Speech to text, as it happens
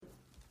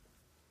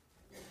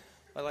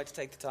I'd like to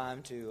take the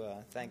time to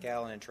thank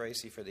Alan and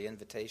Tracy for the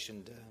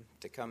invitation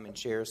to come and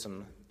share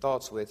some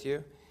thoughts with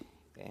you.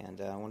 And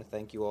I want to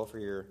thank you all for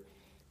your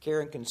care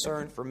and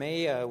concern for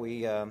me.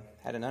 We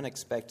had an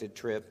unexpected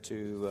trip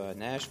to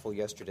Nashville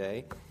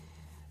yesterday.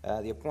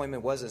 The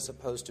appointment wasn't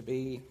supposed to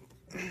be,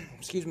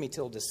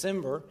 till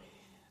December.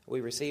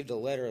 We received a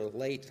letter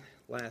late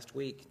last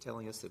week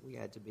telling us that we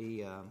had to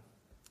be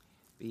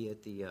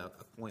at the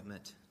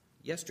appointment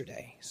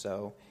yesterday.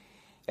 So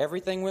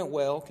everything went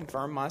well,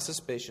 confirmed my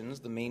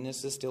suspicions. The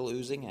meanness is still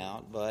oozing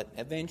out, but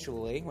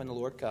eventually, when the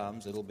Lord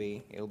comes, it'll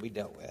be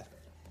dealt with.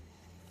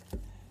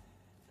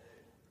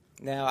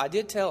 Now, I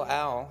did tell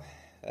Al,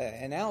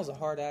 and Al's a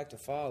hard act to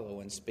follow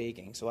in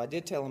speaking, so I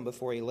did tell him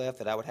before he left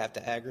that I would have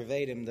to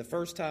aggravate him. The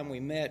first time we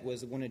met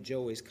was at one of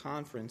Joey's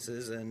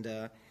conferences, and,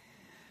 Al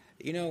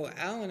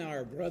and I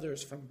are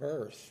brothers from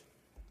birth.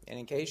 And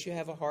in case you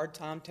have a hard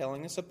time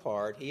telling us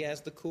apart, he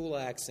has the cool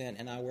accent,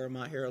 and I wear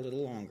my hair a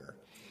little longer.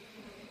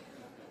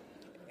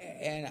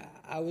 And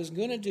I was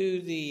going to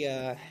do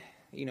the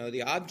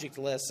object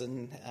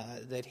lesson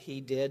that he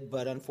did,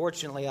 but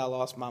unfortunately I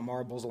lost my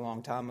marbles a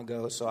long time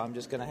ago, so I'm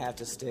just going to have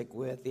to stick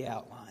with the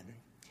outline.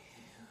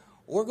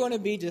 We're going to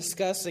be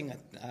discussing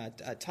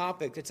a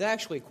topic that's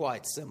actually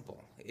quite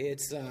simple.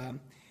 It's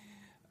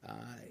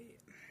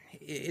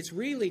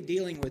really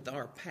dealing with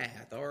our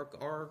path,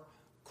 our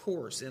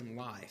course in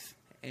life.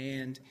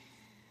 And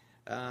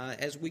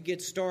as we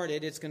get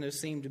started, it's going to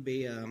seem to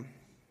be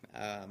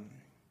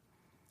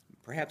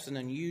perhaps an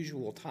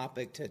unusual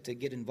topic to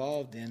get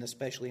involved in,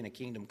 especially in a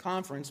kingdom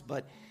conference,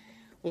 but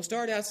we'll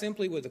start out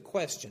simply with a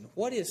question.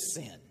 What is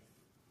sin?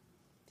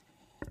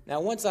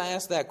 Now, once I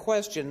ask that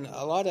question,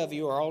 a lot of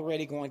you are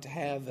already going to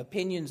have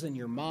opinions in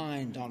your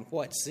mind on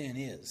what sin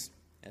is,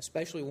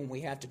 especially when we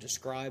have to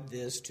describe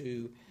this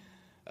to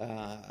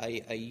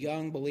a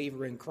young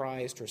believer in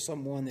Christ or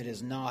someone that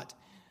has not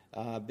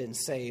been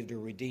saved or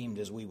redeemed,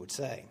 as we would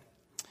say.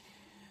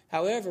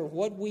 However,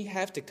 what we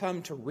have to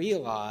come to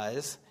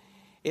realize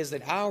is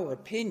that our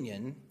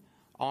opinion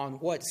on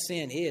what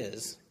sin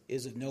is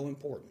of no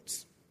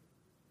importance.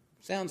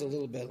 Sounds a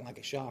little bit like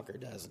a shocker,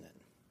 doesn't it?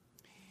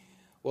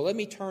 Well, let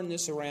me turn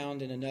this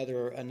around in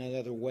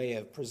another way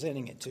of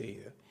presenting it to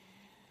you.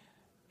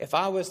 If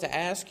I was to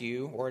ask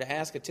you, or to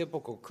ask a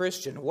typical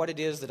Christian, what it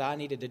is that I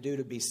needed to do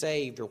to be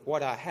saved, or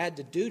what I had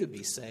to do to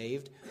be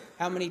saved,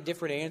 how many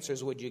different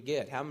answers would you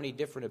get? How many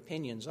different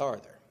opinions are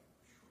there?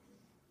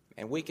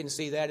 And we can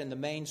see that in the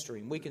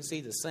mainstream. We can see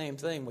the same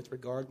thing with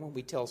regard when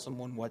we tell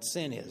someone what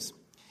sin is.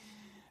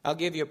 I'll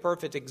give you a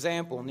perfect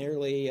example.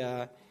 Nearly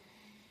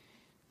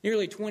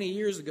 20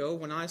 years ago,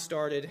 when I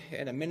started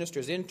at a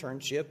minister's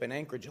internship in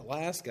Anchorage,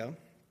 Alaska,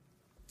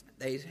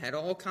 they had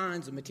all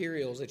kinds of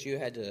materials that you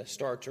had to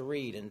start to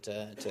read and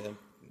to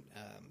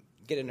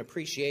get an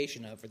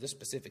appreciation of for this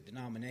specific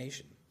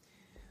denomination.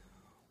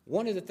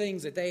 One of the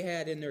things that they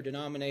had in their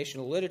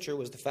denominational literature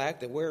was the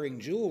fact that wearing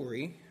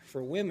jewelry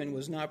for women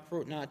was not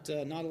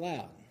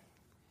allowed.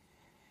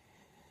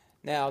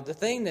 Now, the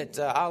thing that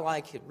I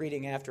like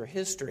reading after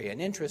history, an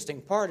interesting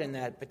part in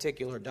that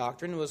particular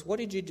doctrine was, what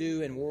did you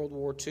do in World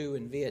War II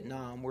in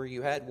Vietnam, where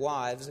you had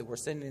wives that were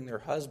sending their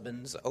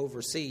husbands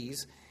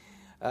overseas,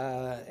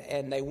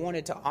 and they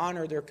wanted to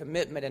honor their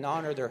commitment and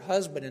honor their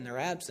husband in their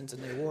absence,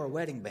 and they wore a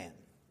wedding band?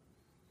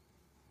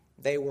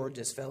 They were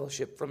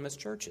disfellowshipped from his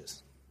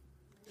churches.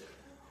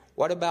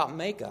 What about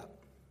makeup?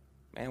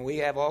 And we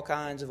have all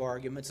kinds of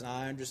arguments, and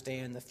I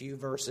understand the few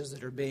verses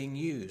that are being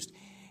used.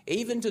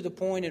 Even to the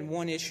point in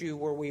one issue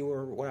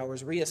where I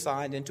was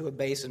reassigned into a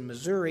base in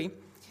Missouri,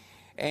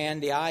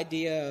 and the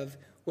idea of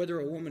whether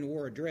a woman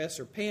wore a dress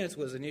or pants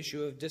was an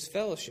issue of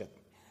disfellowship.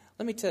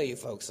 Let me tell you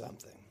folks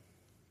something.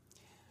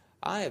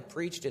 I have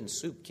preached in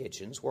soup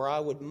kitchens where I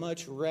would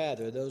much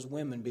rather those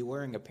women be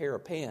wearing a pair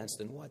of pants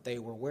than what they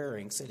were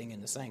wearing sitting in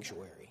the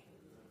sanctuary.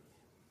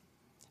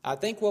 I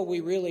think what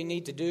we really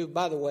need to do,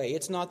 by the way,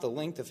 it's not the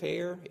length of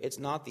hair, it's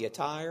not the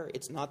attire,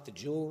 it's not the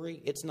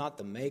jewelry, it's not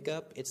the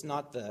makeup, it's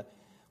not the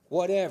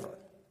whatever.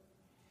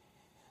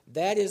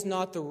 That is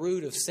not the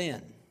root of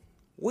sin.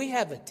 We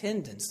have a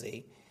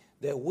tendency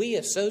that we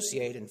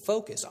associate and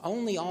focus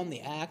only on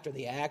the act or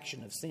the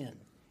action of sin.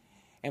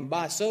 And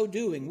by so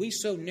doing, we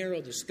so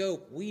narrow the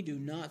scope, we do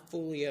not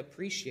fully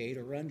appreciate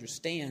or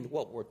understand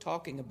what we're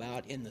talking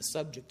about in the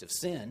subject of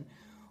sin,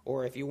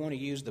 or if you want to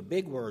use the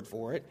big word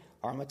for it,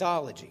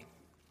 hamartology.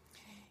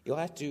 You'll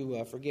have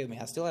to forgive me.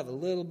 I still have a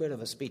little bit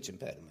of a speech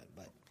impediment,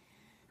 but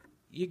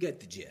you get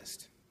the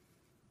gist.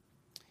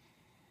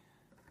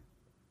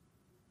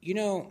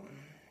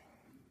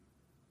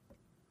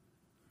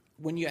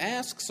 When you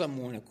ask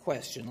someone a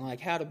question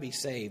like how to be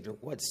saved or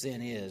what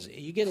sin is,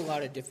 you get a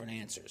lot of different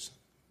answers.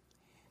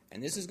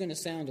 And this is going to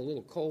sound a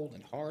little cold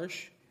and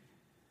harsh,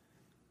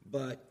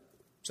 but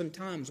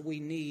sometimes we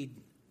need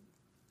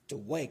to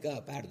wake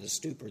up out of the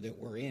stupor that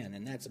we're in,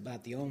 and that's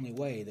about the only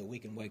way that we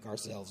can wake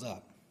ourselves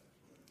up.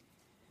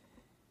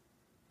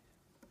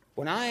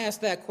 When I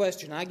ask that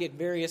question, I get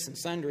various and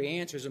sundry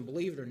answers, and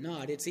believe it or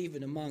not, it's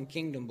even among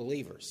kingdom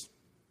believers.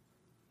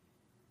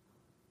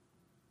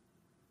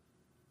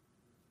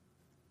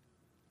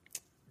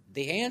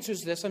 the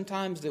answers that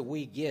sometimes that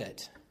we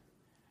get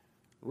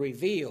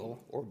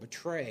reveal or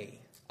betray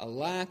a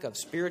lack of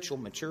spiritual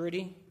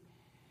maturity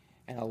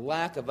and a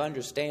lack of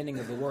understanding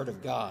of the Word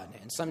of God.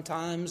 And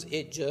sometimes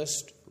it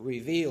just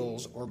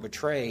reveals or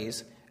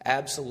betrays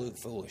absolute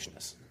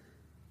foolishness.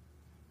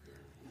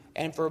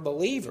 And for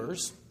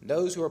believers,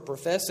 those who are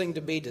professing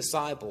to be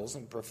disciples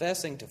and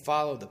professing to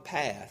follow the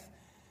path,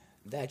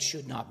 that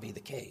should not be the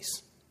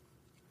case.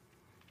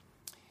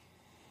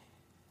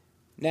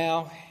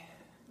 Now,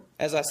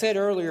 as I said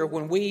earlier,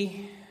 when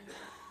we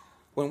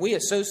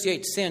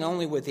associate sin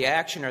only with the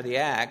action or the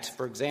act,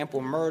 for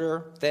example,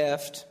 murder,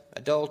 theft,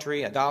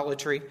 adultery,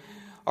 idolatry,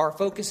 our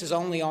focus is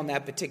only on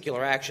that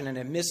particular action and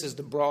it misses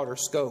the broader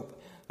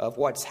scope of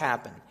what's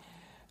happened.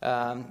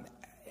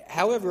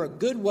 However, a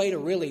good way to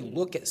really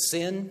look at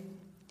sin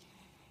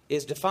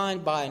is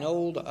defined by an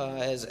old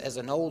as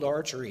an old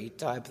archery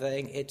type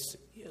thing. It's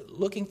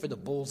looking for the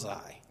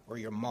bullseye or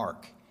your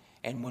mark.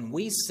 And when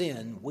we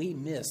sin, we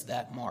miss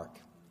that mark.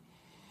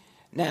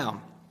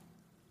 Now,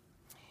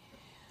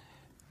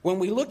 when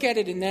we look at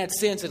it in that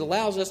sense, it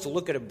allows us to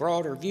look at a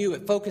broader view.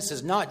 It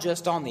focuses not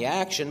just on the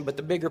action, but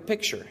the bigger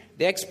picture,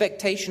 the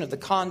expectation of the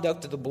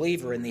conduct of the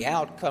believer and the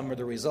outcome or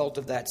the result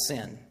of that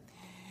sin.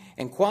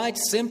 And quite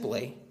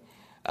simply,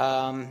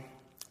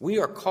 we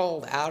are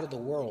called out of the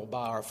world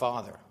by our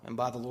Father and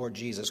by the Lord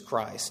Jesus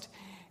Christ.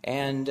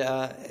 And,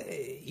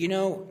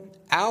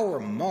 our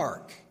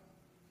mark,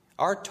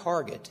 our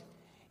target,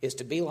 is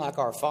to be like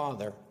our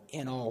Father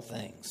in all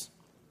things.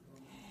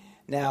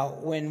 Now,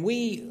 when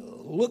we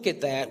look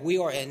at that, we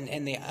are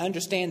and they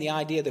understand the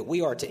idea that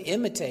we are to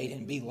imitate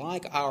and be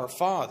like our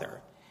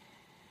Father.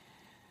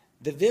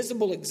 The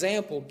visible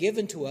example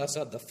given to us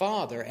of the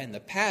Father and the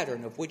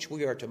pattern of which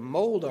we are to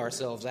mold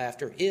ourselves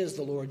after is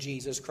the Lord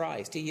Jesus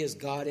Christ. He is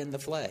God in the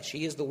flesh.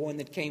 He is the one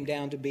that came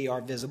down to be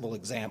our visible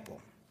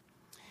example.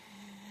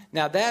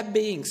 Now, that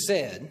being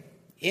said,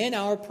 in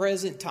our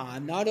present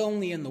time, not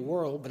only in the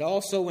world, but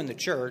also in the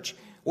church,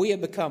 we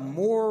have become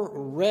more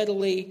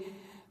ready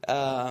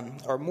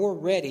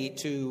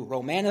to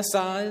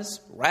romanticize,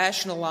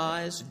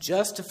 rationalize,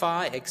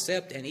 justify,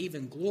 accept, and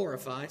even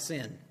glorify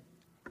sin.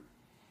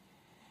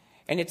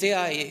 And it's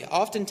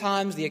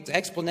oftentimes the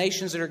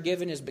explanations that are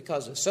given is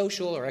because of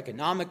social or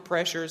economic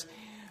pressures,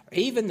 or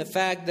even the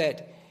fact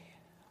that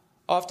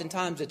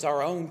oftentimes it's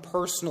our own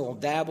personal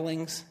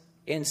dabblings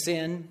in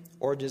sin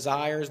or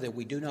desires that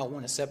we do not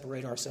want to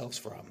separate ourselves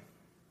from.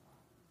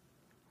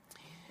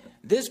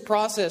 This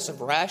process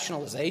of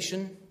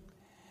rationalization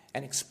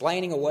and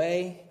explaining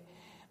away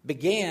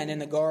began in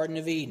the Garden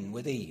of Eden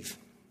with Eve.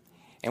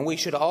 And we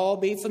should all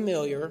be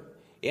familiar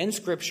in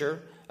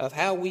Scripture of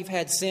how we've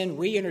had sin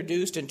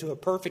reintroduced into a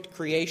perfect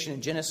creation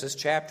in Genesis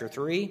chapter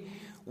 3.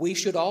 We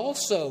should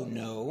also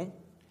know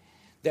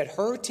that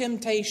her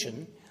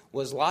temptation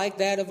was like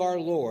that of our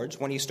Lord's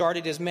when he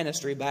started his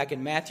ministry back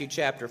in Matthew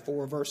chapter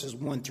 4, verses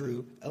 1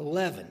 through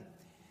 11.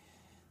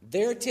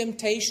 Their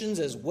temptations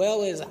as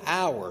well as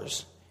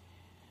ours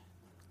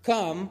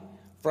come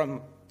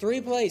from three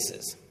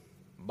places: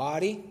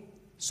 body,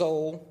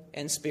 soul,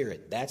 and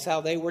spirit. That's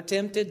how they were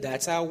tempted.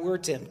 That's how we're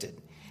tempted.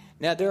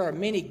 Now, there are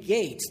many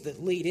gates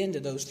that lead into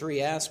those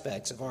three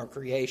aspects of our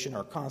creation,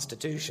 our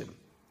constitution.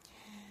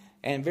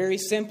 And very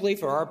simply,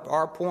 for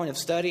our point of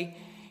study,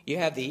 you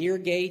have the ear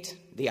gate,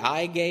 the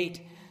eye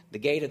gate, the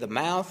gate of the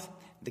mouth,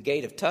 the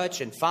gate of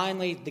touch, and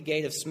finally, the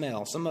gate of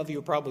smell. Some of you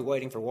are probably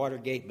waiting for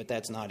Watergate, but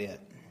that's not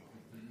it.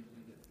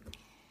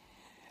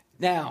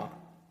 Now,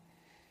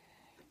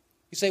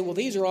 you say, well,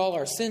 these are all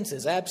our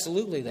senses.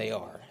 Absolutely they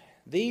are.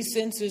 These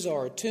senses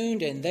are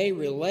attuned and they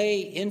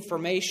relay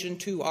information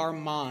to our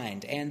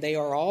mind. And they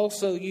are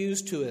also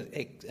used to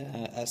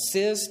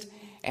assist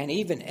and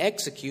even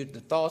execute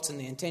the thoughts and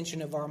the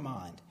intention of our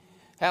mind.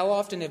 How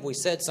often have we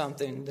said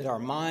something that our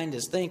mind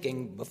is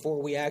thinking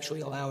before we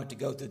actually allow it to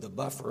go through the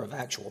buffer of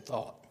actual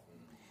thought?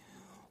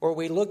 Or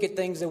we look at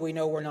things that we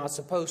know we're not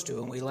supposed to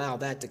and we allow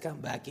that to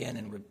come back in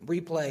and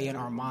replay in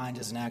our mind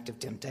as an act of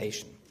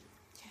temptation.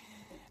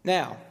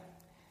 Now,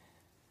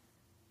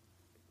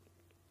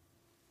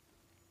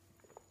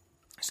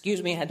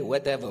 excuse me, I had to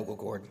wet that vocal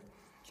cord.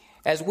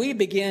 As we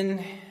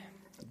begin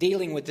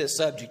dealing with this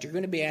subject, you're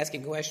going to be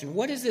asking the question,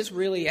 how is this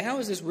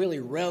really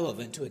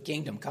relevant to a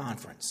kingdom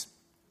conference?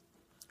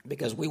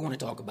 Because we want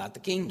to talk about the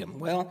kingdom.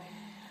 Well,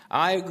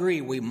 I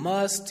agree. We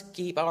must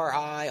keep our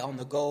eye on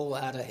the goal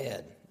out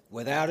ahead,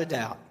 without a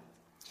doubt.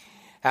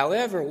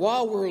 However,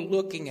 while we're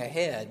looking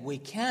ahead, we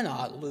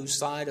cannot lose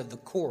sight of the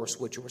course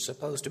which we're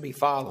supposed to be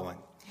following.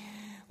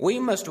 We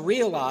must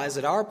realize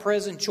that our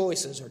present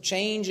choices or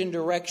change in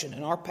direction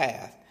in our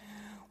path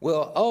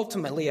will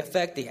ultimately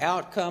affect the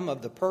outcome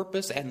of the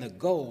purpose and the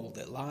goal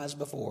that lies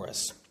before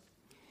us.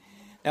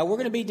 Now, we're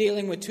going to be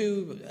dealing with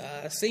two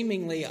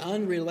seemingly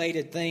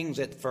unrelated things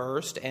at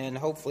first, and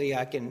hopefully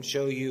I can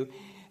show you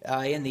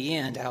in the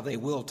end how they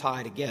will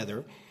tie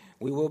together.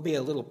 We will be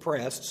a little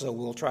pressed,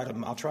 so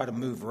I'll try to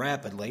move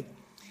rapidly.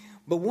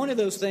 But one of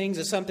those things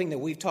is something that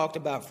we've talked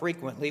about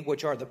frequently,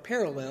 which are the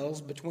parallels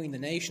between the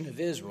nation of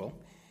Israel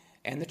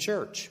and the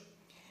church.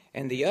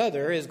 And the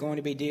other is going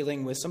to be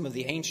dealing with some of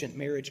the ancient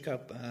marriage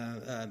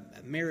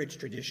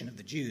tradition of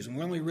the Jews. And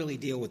we'll only really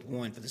deal with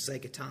one for the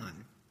sake of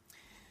time.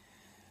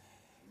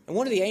 And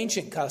one of the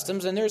ancient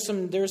customs, and there's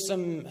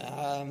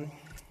some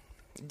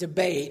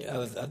debate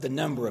of the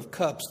number of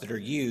cups that are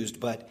used,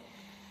 but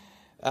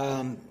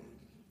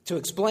to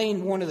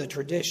explain one of the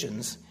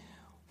traditions,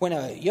 when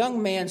a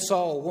young man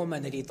saw a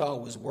woman that he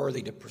thought was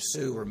worthy to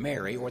pursue or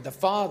marry, or the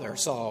father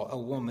saw a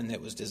woman that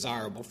was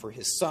desirable for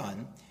his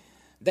son,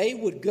 they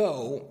would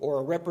go, or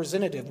a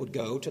representative would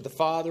go, to the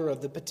father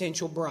of the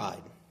potential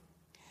bride.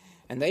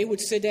 And they would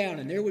sit down,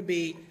 and there would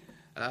be,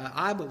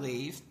 I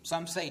believe,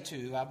 some say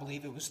 2, I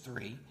believe it was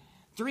 3.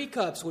 3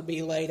 cups would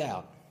be laid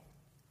out.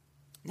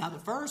 Now, the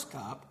first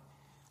cup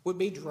would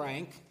be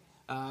drank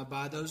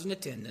by those in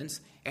attendance,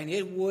 and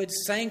it would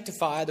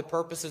sanctify the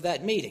purpose of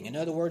that meeting. In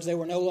other words, they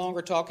were no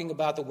longer talking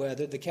about the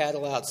weather, the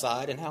cattle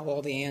outside, and how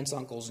all the aunts,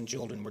 uncles, and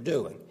children were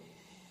doing.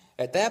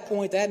 At that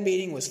point, that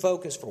meeting was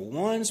focused for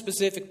one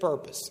specific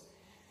purpose: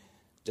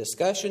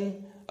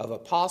 discussion of a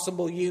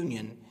possible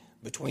union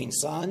between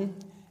son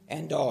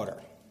and daughter.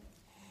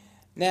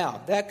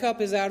 Now, that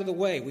cup is out of the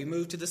way. We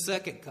move to the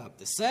second cup.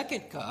 The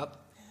second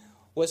cup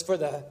was for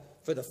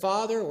the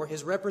father or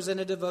his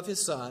representative of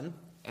his son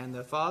and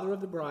the father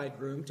of the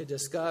bridegroom to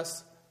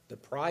discuss the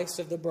price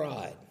of the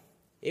bride.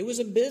 It was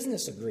a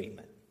business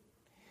agreement.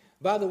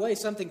 By the way,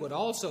 something would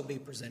also be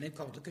presented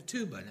called a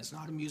ketubah, and it's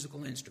not a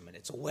musical instrument.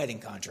 It's a wedding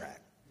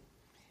contract.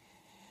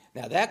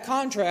 Now, that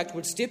contract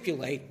would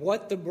stipulate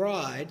what the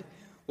bride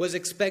was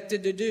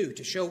expected to do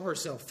to show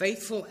herself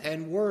faithful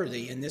and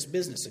worthy in this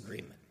business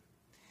agreement.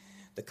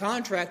 The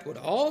contract would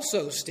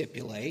also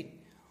stipulate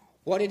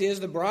what it is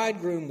the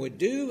bridegroom would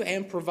do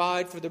and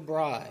provide for the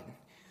bride.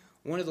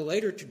 One of the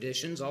later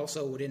traditions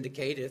also would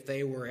indicate if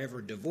they were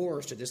ever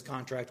divorced or this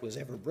contract was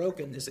ever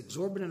broken, this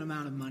exorbitant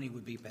amount of money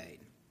would be paid.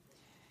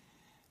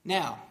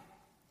 Now,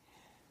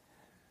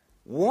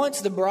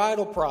 once the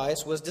bridal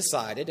price was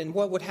decided, and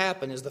what would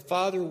happen is the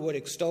father would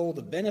extol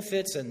the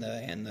benefits and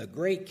the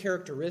great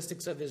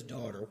characteristics of his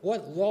daughter,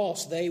 what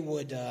loss they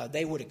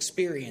would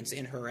experience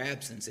in her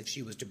absence if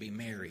she was to be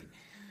married,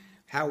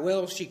 how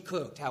well she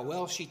cooked, how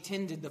well she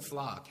tended the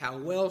flock, how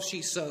well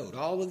she sewed.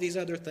 All of these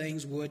other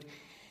things would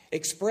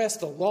express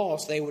the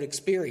loss they would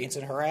experience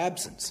in her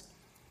absence.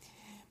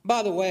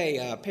 By the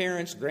way,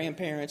 parents,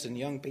 grandparents, and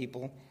young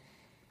people,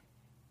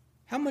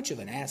 how much of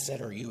an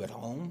asset are you at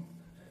home?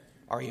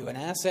 Are you an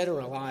asset or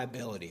a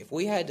liability? If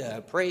we had to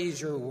appraise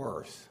your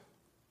worth,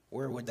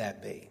 where would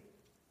that be?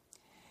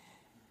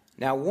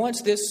 Now,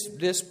 once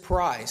this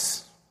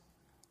price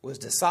was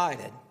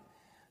decided,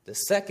 the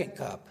second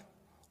cup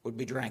would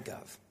be drank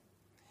of.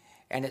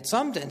 And in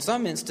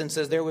some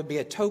instances, there would be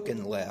a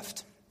token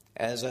left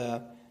as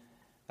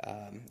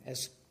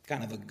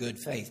kind of a good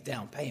faith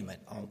down payment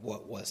on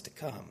what was to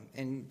come.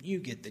 And you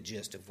get the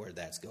gist of where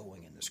that's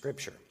going in the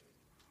Scripture.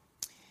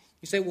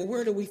 You say, well,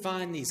 where do we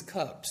find these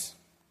cups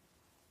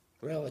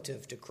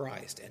relative to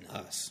Christ and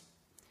us?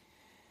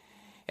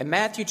 In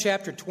Matthew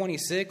chapter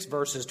 26,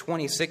 verses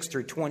 26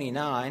 through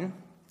 29,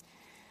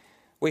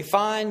 we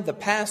find the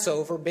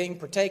Passover being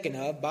partaken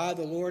of by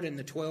the Lord and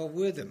the 12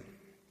 with him.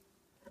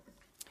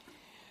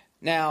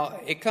 Now,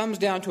 it comes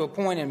down to a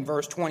point in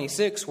verse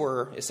 26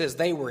 where it says,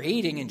 they were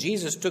eating, and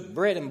Jesus took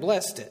bread and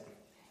blessed it,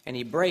 and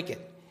he brake it.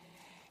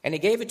 And he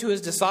gave it to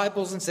his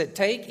disciples and said,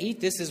 take,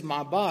 eat, this is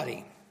my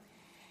body.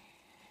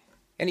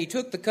 And he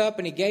took the cup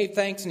and he gave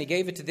thanks and he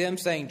gave it to them,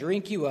 saying,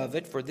 drink you of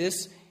it, for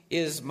this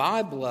is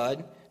my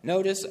blood,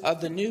 notice,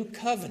 of the new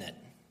covenant.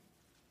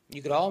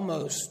 You could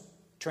almost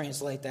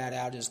translate that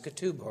out as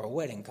ketubah, or a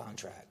wedding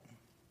contract.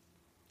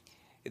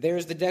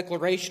 There's the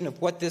declaration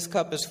of what this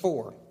cup is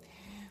for,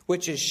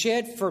 which is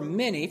shed for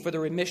many for the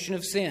remission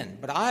of sin.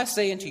 But I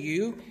say unto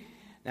you,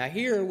 now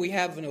here we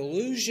have an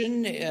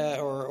allusion,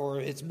 or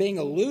it's being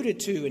alluded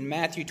to in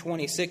Matthew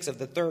 26 of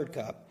the third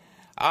cup.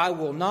 I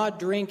will not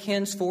drink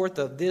henceforth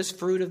of this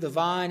fruit of the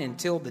vine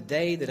until the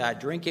day that I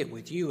drink it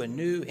with you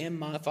anew in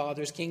my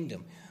Father's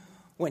kingdom.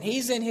 When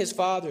he's in his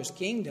Father's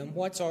kingdom,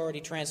 what's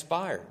already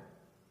transpired?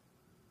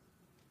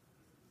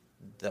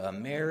 The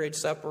marriage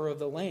supper of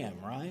the Lamb,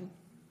 right?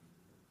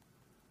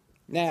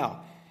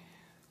 Now,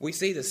 we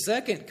see the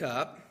second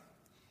cup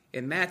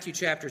in Matthew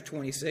chapter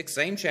 26,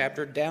 same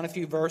chapter, down a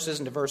few verses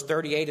into verse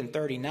 38 and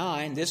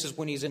 39. This is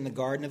when he's in the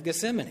Garden of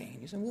Gethsemane.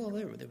 You say, well,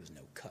 there was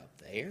no cup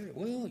there.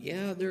 Well,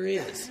 yeah, there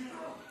is.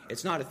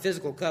 It's not a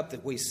physical cup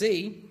that we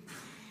see.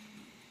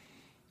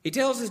 He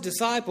tells his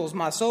disciples,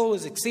 my soul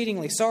is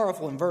exceedingly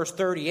sorrowful in verse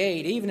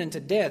 38, even unto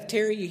death.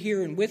 Tarry ye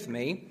here and with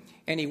me.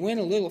 And he went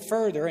a little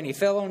further, and he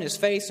fell on his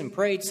face and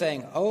prayed,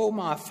 saying, O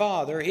my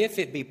Father, if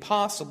it be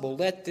possible,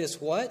 let this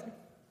what?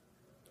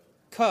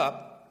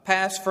 Cup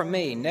pass from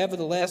me.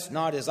 Nevertheless,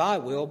 not as I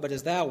will, but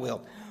as thou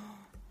wilt.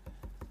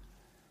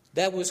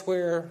 That was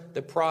where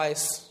the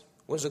price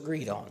was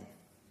agreed on.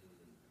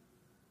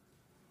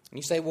 And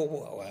you say,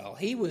 well,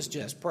 he was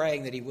just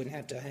praying that he wouldn't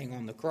have to hang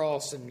on the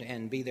cross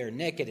and be there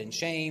naked and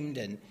shamed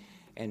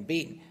and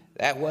beaten.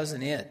 That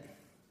wasn't it.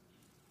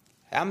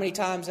 How many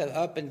times have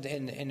up in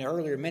the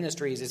earlier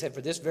ministries they said,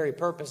 for this very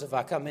purpose have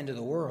I come into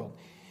the world?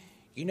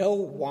 You know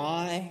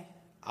why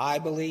I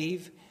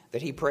believe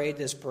that he prayed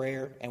this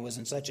prayer and was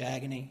in such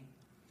agony?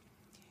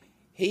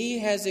 He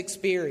has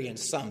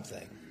experienced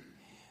something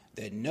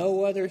that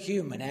no other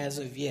human as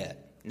of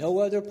yet, no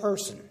other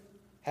person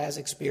has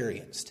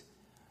experienced.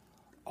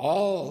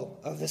 All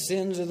of the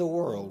sins of the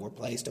world were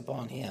placed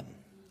upon him.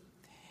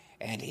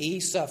 And he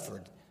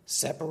suffered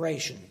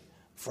separation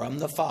from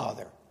the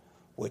Father,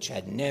 which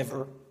had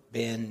never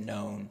been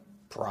known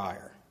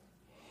prior.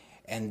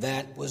 And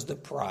that was the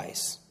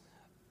price,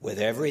 with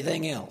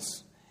everything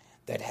else,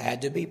 that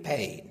had to be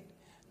paid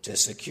to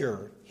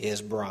secure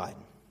his bride.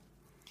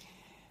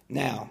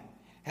 Now,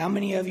 how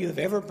many of you have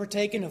ever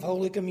partaken of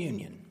Holy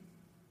Communion?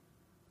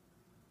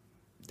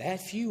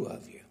 That few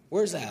of you.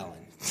 Where's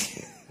Alan?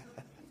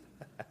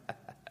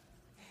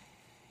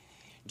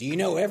 Do you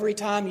know every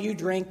time you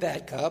drink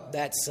that cup,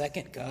 that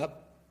second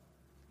cup,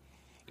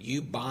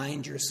 you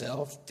bind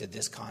yourself to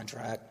this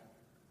contract?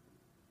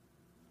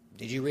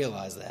 Did you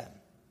realize that?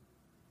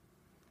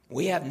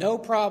 We have no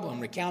problem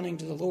recounting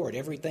to the Lord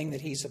everything that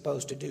he's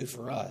supposed to do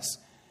for us.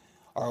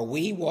 Are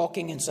we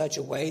walking in such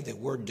a way that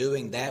we're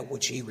doing that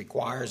which he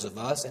requires of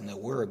us and that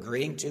we're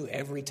agreeing to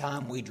every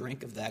time we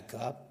drink of that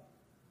cup?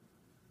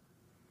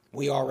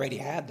 We already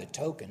have the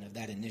token of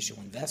that initial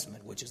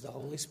investment, which is the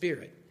Holy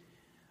Spirit,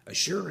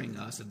 assuring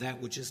us of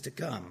that which is to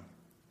come.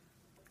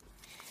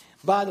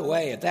 By the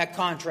way, if that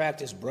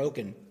contract is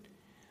broken,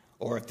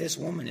 or if this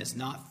woman is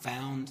not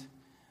found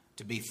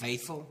to be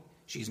faithful,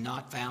 she's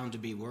not found to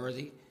be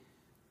worthy,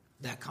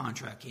 that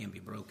contract can be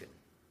broken.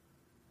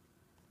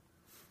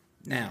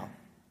 Now,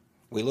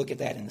 we look at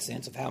that in the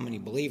sense of how many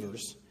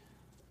believers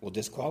will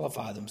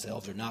disqualify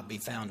themselves or not be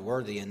found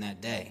worthy in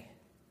that day,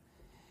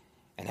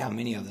 and how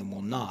many of them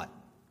will not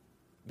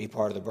be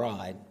part of the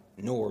bride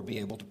nor be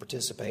able to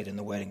participate in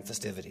the wedding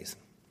festivities.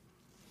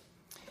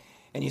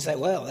 And you say,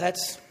 well,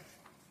 that's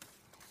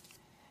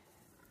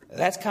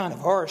kind of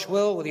harsh.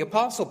 Well, the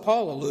Apostle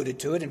Paul alluded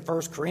to it in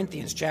 1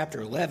 Corinthians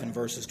chapter 11,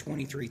 verses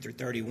 23 through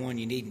 31.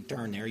 You needn't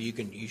turn there.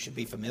 You should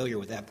be familiar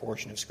with that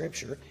portion of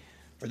Scripture.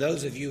 For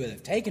those of you that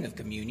have taken of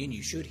communion,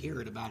 you should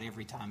hear it about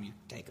every time you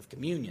take of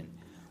communion,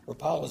 where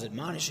Paul is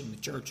admonishing the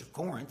church of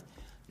Corinth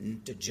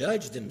to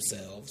judge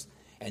themselves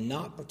and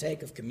not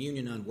partake of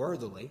communion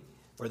unworthily.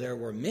 For there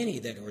were many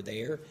that were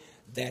there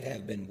that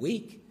have been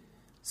weak,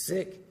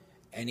 sick,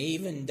 and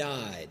even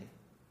died,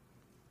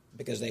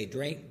 because they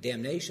drank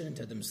damnation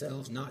unto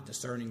themselves, not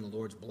discerning the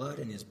Lord's blood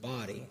in his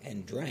body,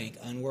 and drank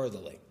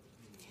unworthily.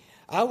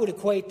 I would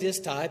equate this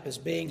type as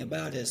being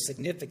about as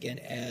significant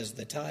as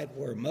the type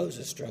where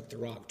Moses struck the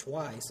rock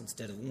twice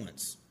instead of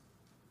once.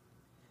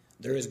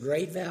 There is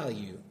great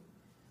value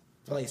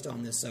placed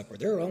on this supper.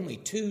 There are only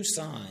two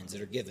signs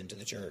that are given to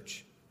the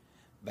church: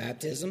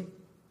 baptism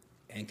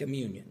and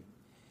communion.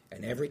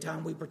 And every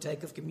time we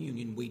partake of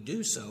communion, we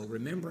do so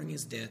remembering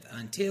his death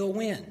until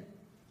when?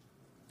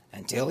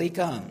 Until he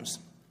comes.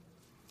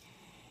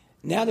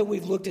 Now that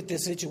we've looked at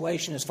this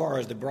situation as far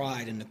as the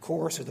bride and the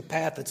course or the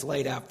path that's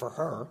laid out for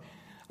her,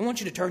 I want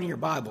you to turn in your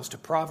Bibles to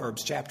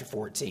Proverbs chapter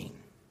 14.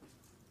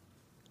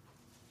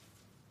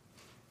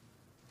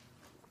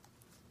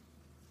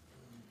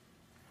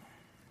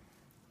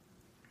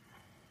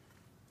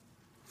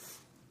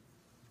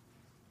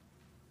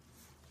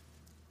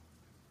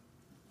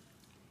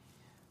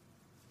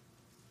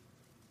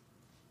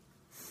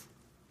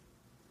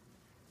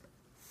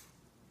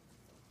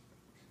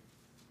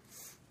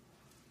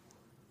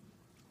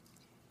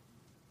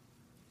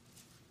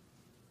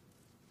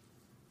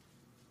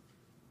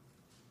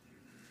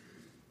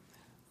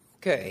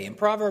 Okay, in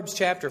Proverbs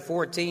chapter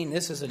 14,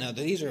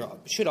 these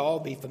should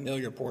all be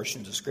familiar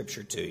portions of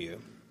Scripture to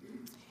you.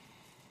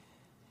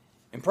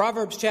 In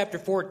Proverbs chapter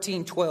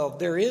 14:12,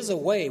 there is a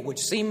way which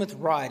seemeth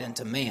right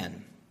unto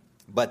man,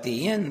 but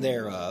the end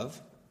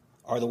thereof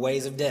are the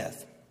ways of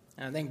death.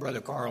 And I think Brother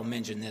Carl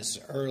mentioned this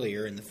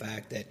earlier in the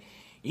fact that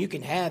you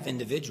can have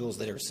individuals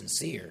that are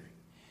sincere,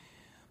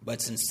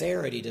 but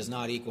sincerity does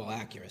not equal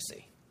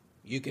accuracy.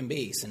 You can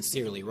be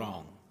sincerely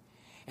wrong.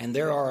 And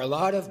there are a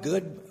lot of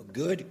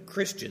good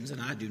Christians,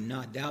 and I do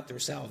not doubt their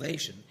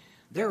salvation.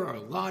 There are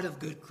a lot of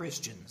good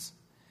Christians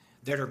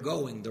that are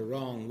going the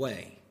wrong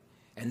way,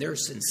 and they're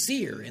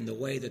sincere in the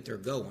way that they're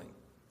going.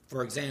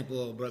 For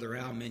example, Brother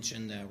Al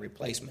mentioned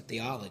replacement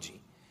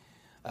theology.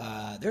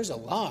 There's a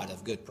lot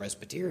of good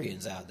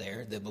Presbyterians out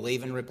there that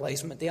believe in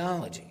replacement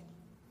theology.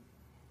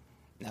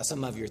 Now,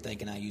 some of you are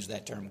thinking I use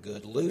that term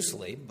good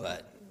loosely,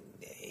 but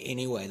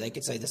anyway, they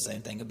could say the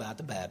same thing about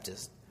the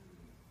Baptists.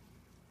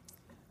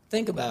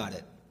 Think about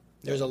it.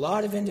 There's a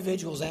lot of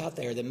individuals out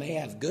there that may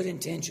have good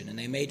intention and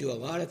they may do a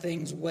lot of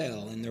things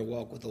well in their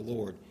walk with the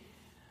Lord,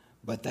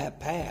 but that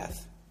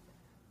path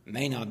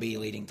may not be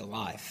leading to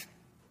life.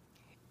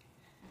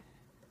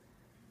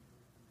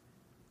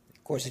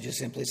 Of course, it just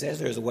simply says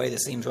there's a way that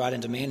seems right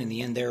unto man, and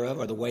the end thereof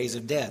are the ways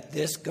of death.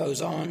 This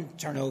goes on.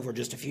 Turn over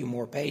just a few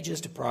more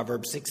pages to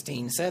Proverbs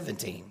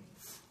 16:17.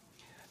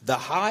 The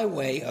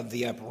highway of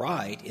the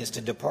upright is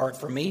to depart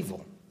from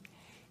evil.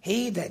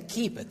 He that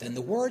keepeth, and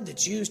the word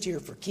that's used here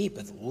for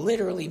keepeth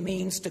literally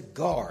means to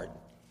guard.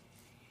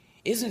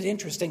 Isn't it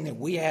interesting that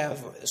we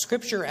have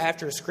scripture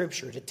after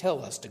scripture to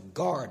tell us to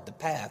guard the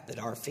path that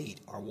our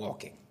feet are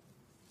walking?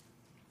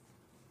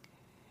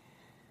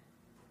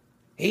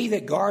 He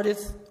that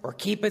guardeth or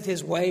keepeth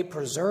his way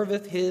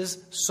preserveth his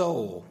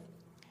soul.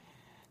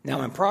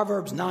 Now in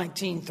Proverbs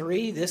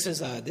 19:3, this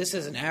is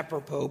an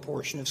apropos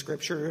portion of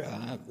Scripture.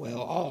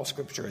 All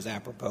Scripture is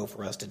apropos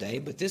for us today,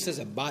 but this is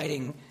a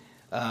biting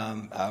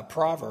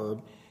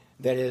proverb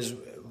that is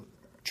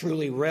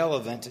truly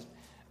relevant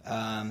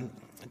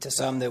to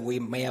some that we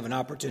may have an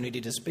opportunity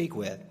to speak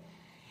with.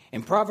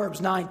 In Proverbs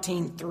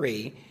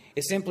 19:3,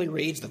 it simply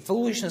reads, "The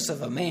foolishness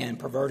of a man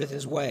perverteth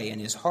his way,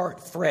 and his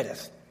heart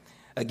fretteth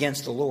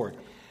against the Lord."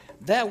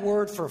 That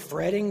word for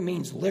fretting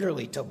means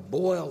literally to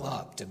boil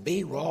up, to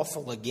be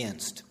wrathful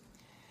against.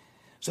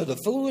 So the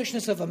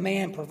foolishness of a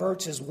man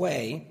perverts his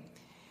way,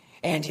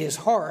 and his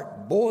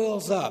heart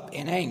boils up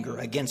in anger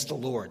against the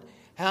Lord.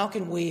 How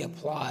can we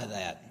apply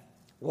that?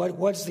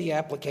 What's the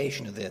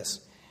application of this?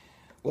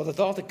 Well, the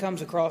thought that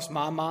comes across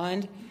my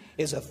mind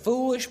is a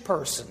foolish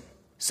person,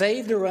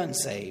 saved or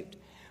unsaved,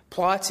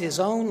 plots his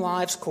own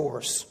life's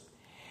course,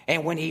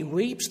 and when he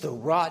reaps the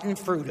rotten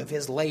fruit of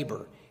his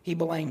labor, he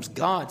blames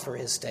God for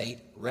his state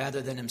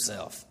rather than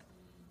himself.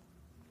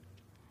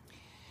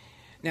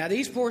 Now,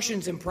 these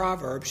portions in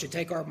Proverbs should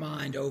take our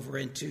mind over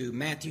into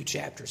Matthew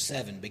chapter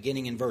 7,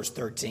 beginning in verse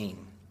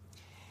 13.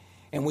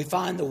 And we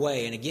find the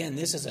way, and again,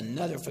 this is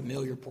another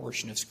familiar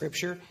portion of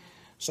Scripture,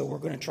 so we're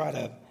going to try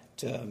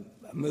to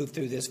move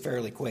through this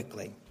fairly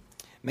quickly.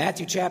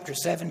 Matthew chapter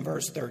 7,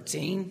 verse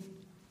 13.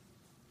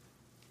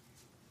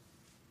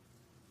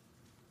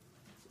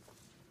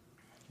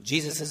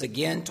 Jesus is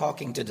again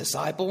talking to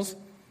disciples,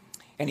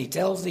 and he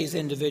tells these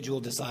individual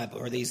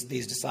disciples, or these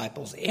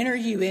disciples, "Enter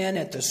you in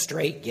at the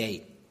strait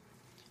gate,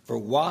 for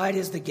wide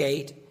is the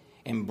gate,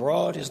 and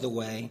broad is the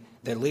way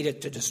that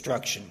leadeth to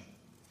destruction.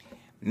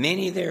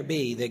 Many there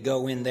be that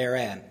go in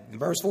thereat." And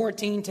verse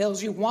 14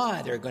 tells you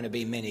why there are going to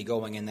be many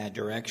going in that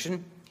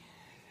direction.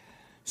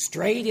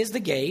 "Strait is the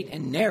gate,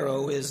 and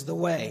narrow is the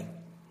way."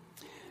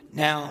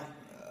 Now,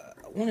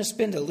 I want to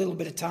spend a little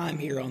bit of time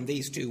here on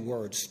these two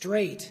words.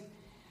 Strait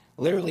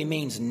literally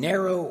means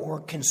narrow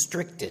or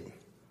constricted.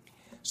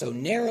 So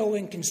narrow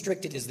and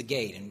constricted is the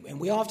gate. And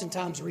we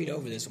oftentimes read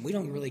over this and we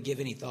don't really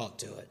give any thought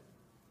to it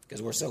because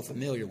we're so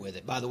familiar with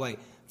it. By the way,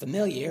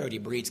 familiarity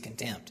breeds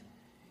contempt.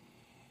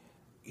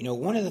 You know,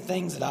 one of the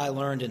things that I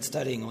learned in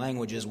studying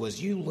languages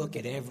was you look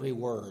at every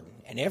word,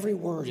 and every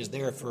word is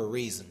there for a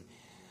reason.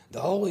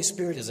 The Holy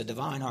Spirit is a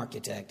divine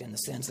architect in the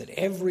sense that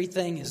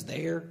everything is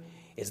there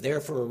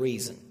for a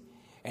reason.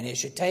 And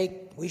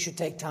we should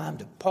take time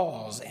to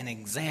pause and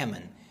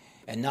examine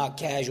and not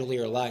casually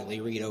or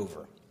lightly read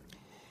over.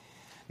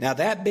 Now,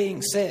 that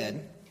being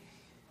said,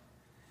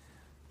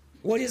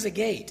 what is a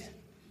gate?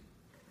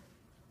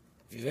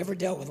 If you've ever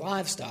dealt with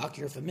livestock,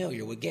 you're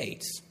familiar with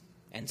gates.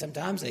 And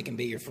sometimes they can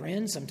be your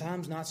friends,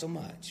 sometimes not so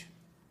much.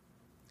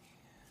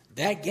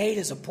 That gate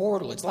is a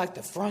portal. It's like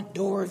the front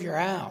door of your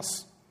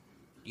house.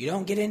 You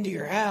don't get into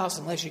your house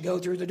unless you go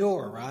through the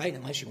door, right?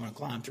 Unless you want to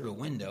climb through a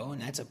window,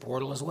 and that's a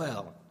portal as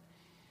well.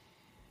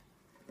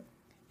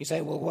 You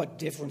say, well, what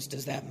difference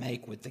does that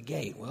make with the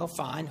gate? Well,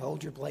 fine,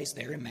 hold your place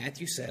there in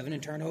Matthew 7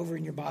 and turn over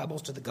in your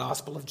Bibles to the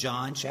Gospel of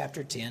John,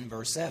 chapter 10,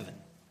 verse 7.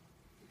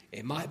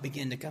 It might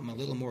begin to come a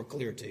little more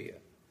clear to you.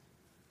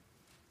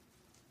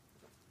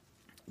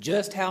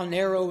 Just how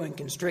narrow and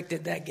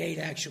constricted that gate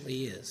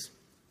actually is.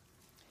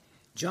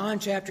 John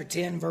chapter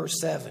 10, verse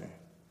 7.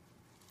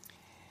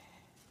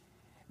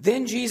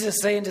 "Then Jesus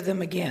said unto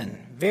them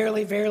again,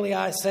 Verily, verily,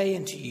 I say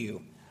unto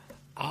you,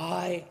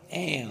 I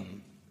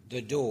am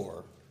the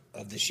door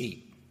of the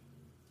sheep.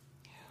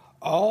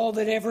 All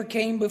that ever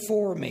came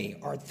before me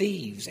are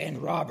thieves and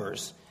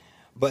robbers,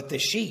 but the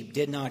sheep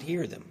did not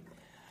hear them.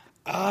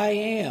 I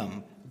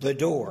am the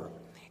door.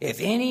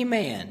 If any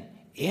man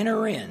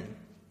enter in,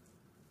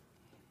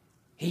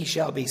 he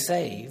shall be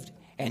saved,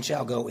 and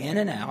shall go in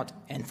and out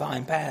and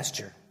find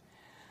pasture.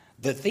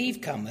 The thief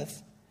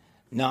cometh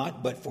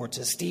not but for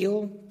to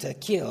steal, to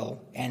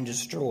kill, and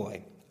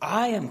destroy.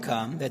 I am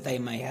come that they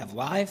may have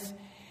life,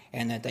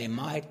 and that they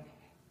might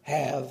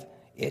have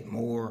it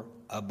more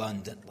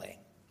abundantly."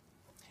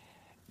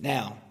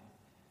 Now,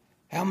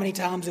 how many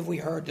times have we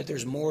heard that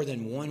there's more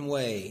than one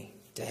way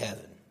to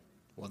heaven?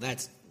 Well,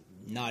 that's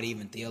not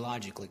even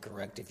theologically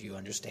correct if you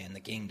understand the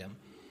kingdom.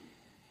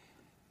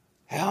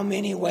 How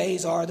many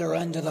ways are there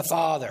unto the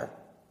Father?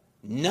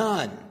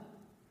 None,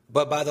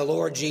 but by the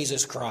Lord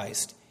Jesus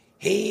Christ.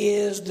 He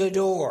is the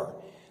door.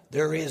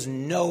 There is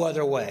no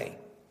other way.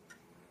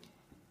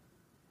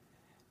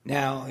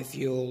 Now, if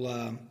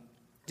you'll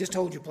just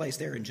hold your place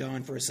there in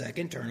John for a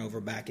second, turn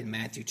over back in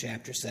Matthew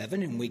chapter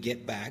 7, and we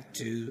get back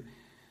to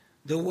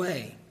the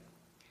way.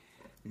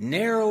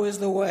 Narrow is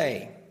the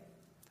way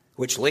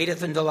which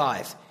leadeth unto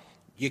life.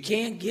 You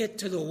can't get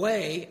to the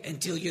way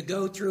until you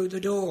go through the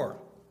door.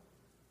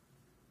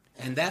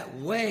 And that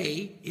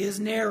way is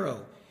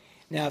narrow.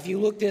 Now, if you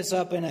look this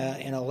up in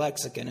a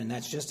lexicon, and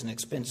that's just an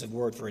expensive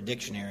word for a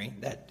dictionary,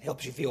 that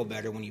helps you feel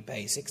better when you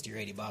pay $60 or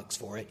 $80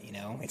 for it, you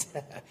know. It's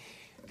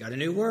got a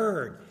new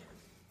word.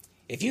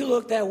 If you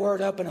look that word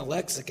up in a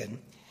lexicon,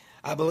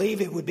 I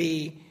believe it would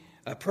be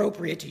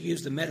appropriate to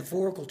use the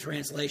metaphorical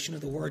translation of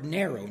the word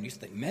narrow. And you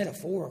think,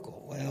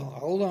 metaphorical? Well,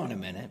 hold on a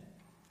minute.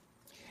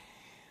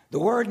 The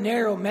word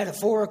narrow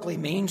metaphorically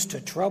means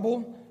to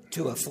trouble,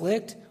 to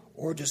afflict,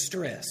 or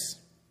distress.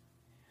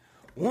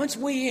 Once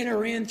we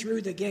enter in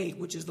through the gate,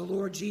 which is the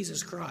Lord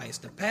Jesus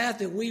Christ, the path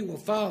that we will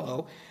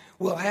follow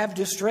will have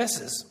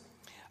distresses,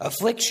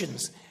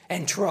 afflictions,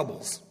 and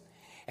troubles.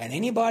 And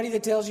anybody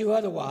that tells you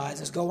otherwise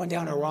is going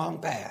down a wrong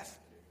path.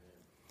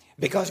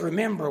 Because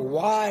remember,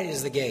 wide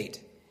is the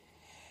gate,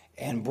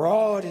 and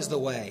broad is the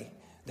way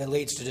that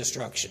leads to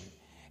destruction,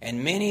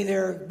 and many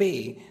there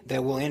be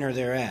that will enter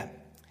thereat.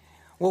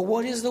 Well,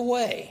 what is the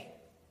way?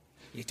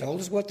 You told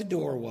us what the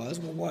door was.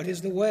 Well, what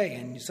is the way?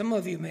 And some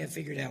of you may have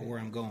figured out where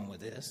I'm going with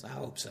this. I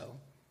hope so.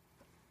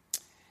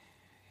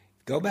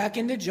 Go back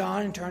into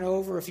John and turn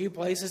over a few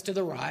places to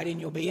the right,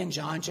 and you'll be in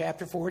John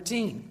chapter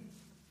 14.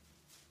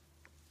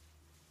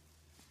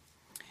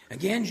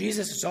 Again,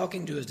 Jesus is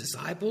talking to his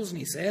disciples, and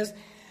he says,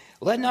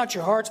 "Let not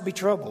your hearts be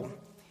troubled.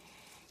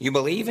 You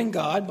believe in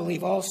God,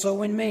 believe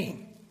also in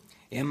me.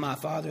 In my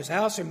Father's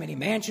house are many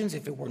mansions.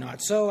 If it were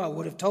not so, I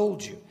would have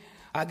told you.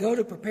 I go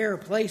to prepare a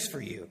place for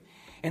you.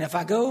 And if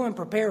I go and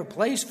prepare a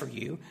place for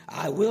you,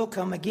 I will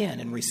come again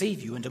and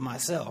receive you into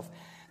myself,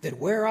 that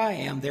where I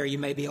am, there you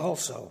may be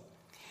also.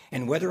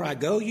 And whither I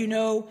go, you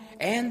know,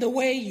 and the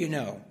way you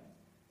know."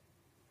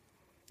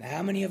 Now,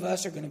 how many of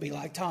us are going to be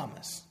like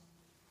Thomas?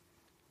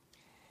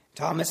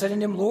 Thomas said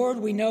unto him, "Lord,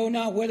 we know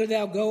not whither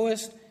thou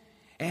goest,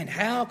 and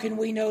how can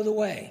we know the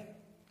way?"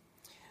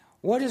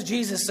 What does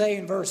Jesus say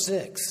in verse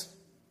 6?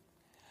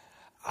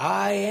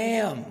 "I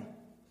am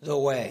the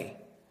way,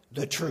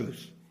 the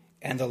truth,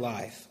 and the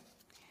life.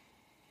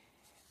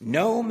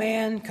 No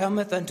man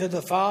cometh unto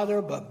the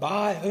Father but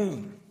by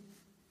whom?"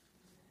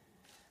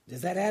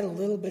 Does that add a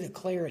little bit of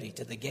clarity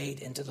to the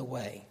gate and to the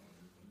way?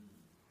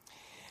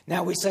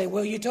 Now we say,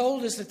 well, you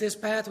told us that this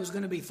path was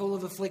going to be full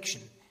of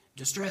affliction,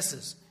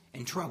 distresses,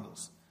 and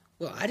troubles.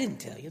 Well, I didn't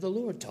tell you. The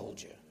Lord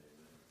told you.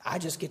 I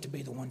just get to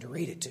be the one to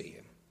read it to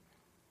you.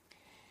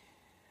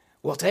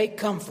 Well, take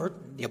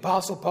comfort. The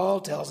Apostle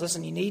Paul tells us,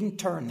 and you needn't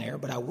turn there,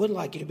 but I would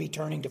like you to be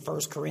turning to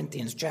 1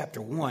 Corinthians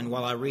chapter 1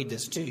 while I read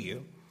this to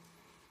you.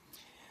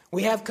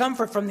 We have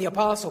comfort from the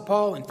Apostle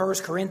Paul in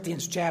 1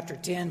 Corinthians chapter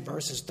 10,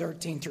 verses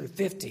 13 through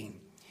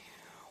 15,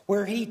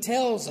 where he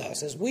tells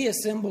us, as we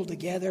assemble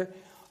together,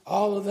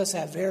 all of us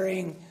have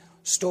varying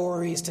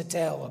stories to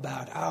tell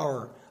about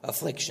our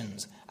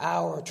afflictions,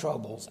 our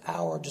troubles,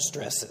 our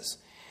distresses.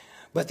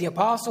 But the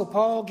Apostle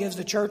Paul gives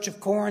the church of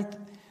Corinth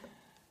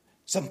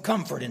some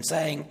comfort in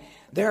saying,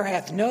 "There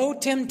hath no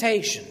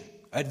temptation,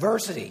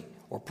 adversity,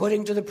 or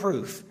putting to the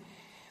proof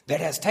that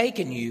has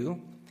taken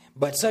you,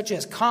 but such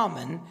as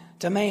common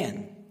to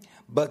man.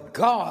 But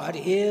God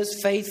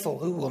is faithful,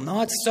 who will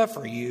not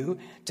suffer you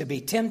to be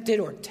tempted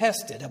or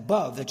tested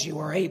above that you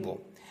are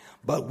able.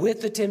 But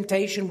with the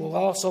temptation will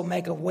also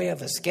make a way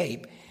of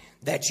escape,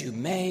 that you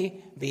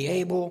may be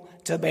able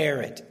to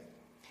bear it.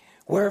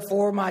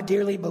 Wherefore, my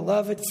dearly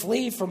beloved,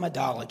 flee from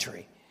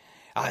idolatry.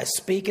 I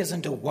speak as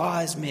unto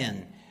wise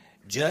men.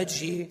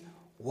 Judge ye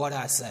what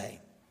I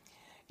say."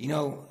 You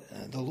know,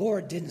 the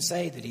Lord didn't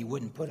say that he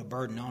wouldn't put a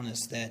burden on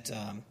us that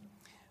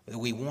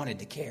we wanted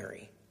to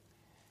carry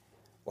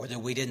or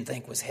that we didn't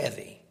think was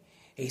heavy.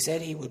 He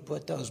said he would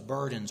put those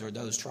burdens or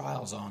those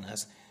trials on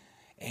us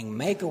and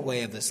make a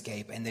way of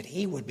escape, and that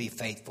he would be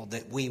faithful,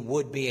 that we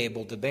would be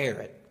able to bear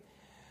it.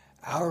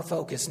 Our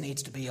focus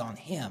needs to be on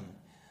him,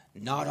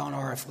 not on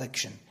our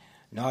affliction,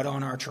 not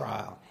on our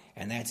trial.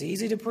 And that's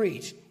easy to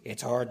preach.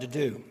 It's hard to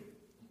do.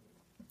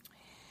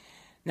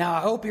 Now, I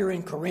hope you're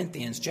in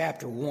Corinthians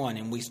chapter 1,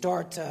 and we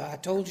start, I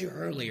told you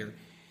earlier,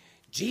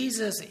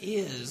 Jesus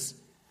is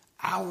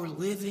our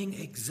living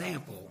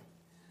example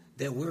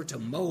that we're to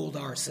mold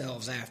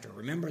ourselves after.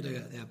 Remember,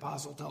 the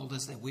apostle told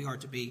us that we are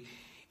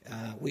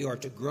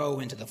to grow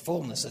into the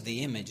fullness of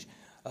the image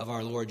of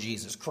our Lord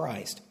Jesus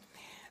Christ.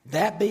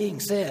 That being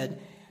said,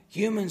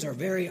 humans are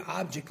very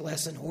object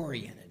lesson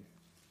oriented.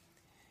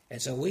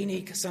 And so we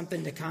need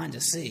something to kind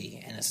of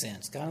see, in a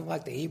sense, kind of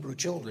like the Hebrew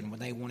children when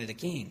they wanted a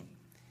king.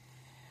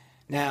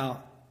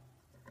 Now,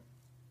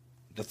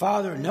 the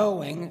Father,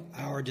 knowing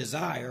our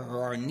desire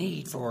or our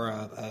need for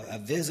a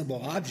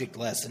visible object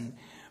lesson,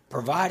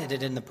 provided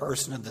it in the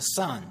person of the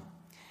Son.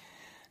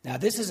 Now,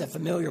 this is a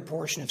familiar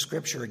portion of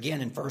Scripture,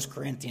 again, in 1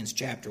 Corinthians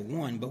chapter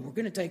 1, but we're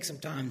going to take some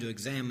time to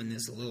examine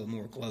this a little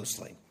more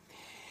closely.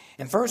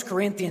 In 1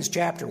 Corinthians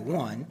chapter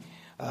 1,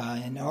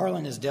 and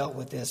Arlen has dealt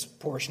with this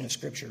portion of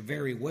Scripture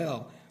very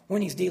well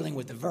when he's dealing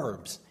with the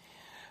verbs.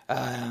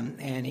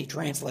 And he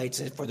translates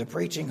it, "For the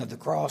preaching of the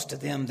cross to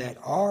them that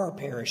are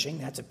perishing,"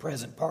 that's a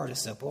present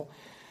participle.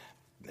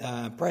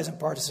 Present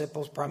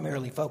participles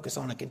primarily focus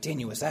on a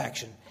continuous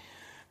action.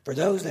 "For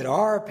those that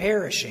are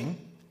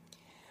perishing,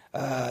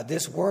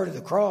 this word of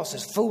the cross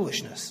is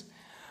foolishness.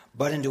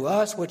 But unto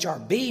us which are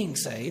being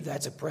saved,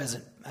 that's a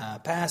present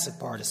passive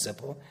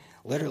participle.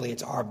 Literally,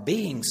 it's our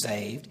being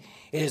saved.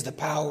 It is the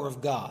power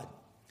of God.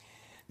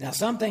 Now,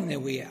 something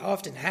that we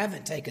often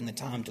haven't taken the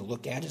time to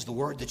look at is the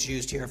word that's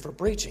used here for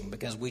preaching,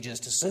 because we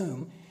just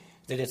assume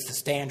that it's the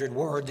standard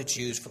word that's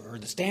used for, or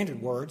the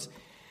standard words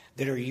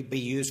that are be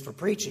used for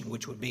preaching,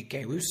 which would be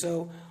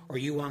kerusso or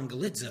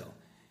euangelizo.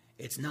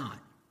 It's not.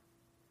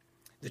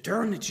 The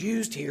term that's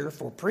used here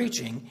for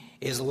preaching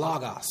is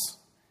logos.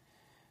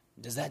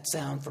 Does that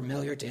sound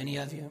familiar to any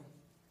of you?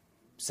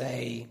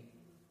 Say,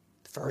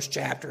 the first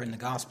chapter in the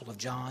Gospel of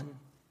John,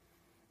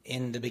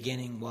 in the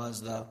beginning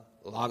was the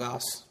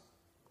logos.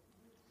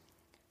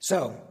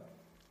 So,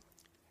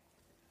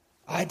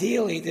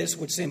 ideally, this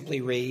would simply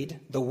read,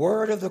 the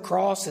word of the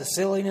cross is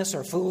silliness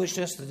or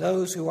foolishness to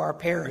those who are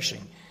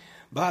perishing.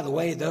 By the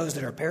way, those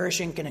that are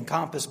perishing can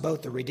encompass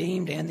both the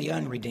redeemed and the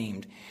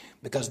unredeemed,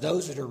 because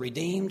those that are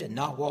redeemed and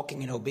not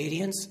walking in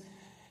obedience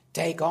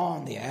take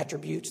on the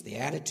attributes, the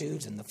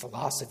attitudes, and the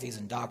philosophies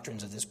and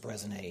doctrines of this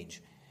present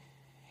age.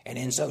 And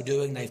in so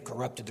doing, they've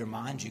corrupted their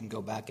minds. You can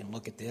go back and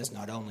look at this,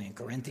 not only in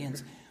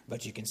Corinthians,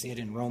 but you can see it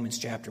in Romans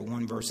chapter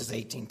 1, verses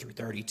 18 through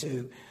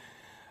 32.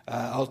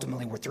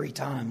 Ultimately, where 3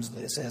 times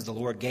it says the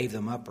Lord gave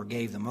them up or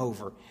gave them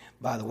over.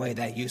 By the way,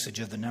 that usage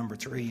of the number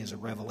 3 is a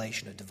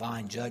revelation of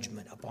divine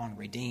judgment upon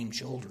redeemed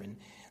children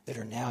that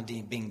are now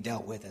being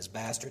dealt with as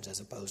bastards as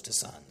opposed to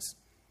sons.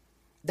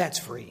 That's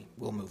free.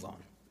 We'll move on.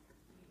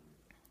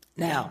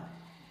 Now,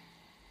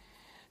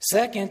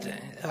 second,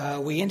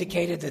 we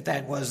indicated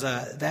that was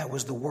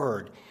the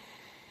Word.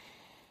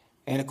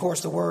 And, of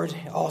course, the Word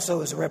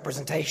also is a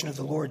representation of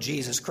the Lord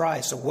Jesus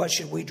Christ. So what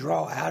should we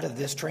draw out of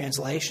this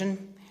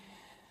translation?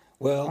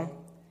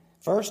 Well,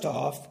 first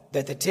off,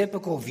 that the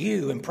typical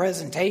view and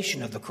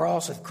presentation of the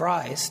cross of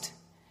Christ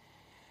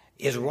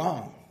is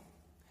wrong.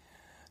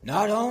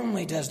 Not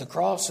only does the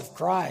cross of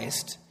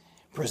Christ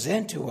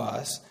present to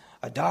us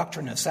a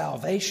doctrine of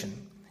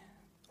salvation,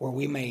 where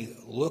we may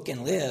look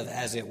and live,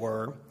 as it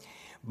were,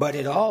 but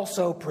it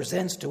also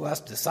presents to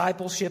us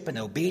discipleship and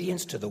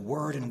obedience to the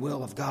word and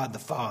will of God the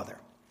Father.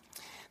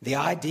 The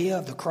idea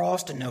of the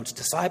cross denotes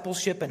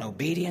discipleship and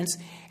obedience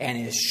and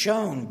is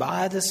shown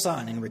by the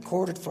Son and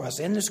recorded for us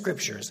in the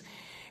Scriptures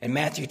in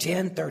Matthew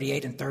 10,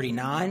 38 and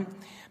 39,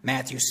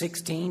 Matthew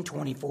 16,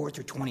 24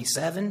 through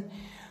 27,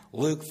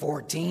 Luke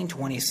 14,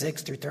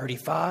 26 through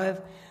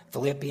 35,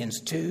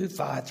 Philippians 2,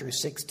 5 through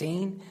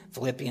 16,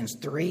 Philippians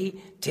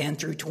 3, 10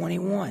 through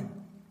 21.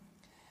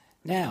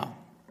 Now,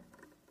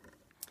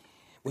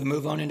 we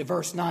move on into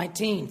verse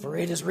 19. For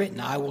it is written,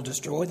 I will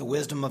destroy the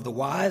wisdom of the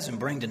wise and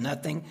bring to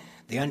nothing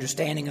the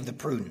understanding of the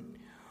prudent.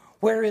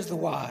 Where is the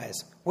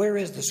wise? Where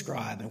is the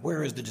scribe? And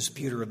where is the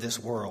disputer of this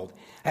world?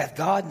 Hath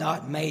God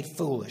not made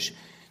foolish?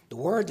 The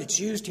word that's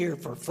used here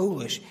for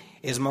foolish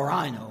is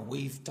morino.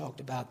 We've talked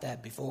about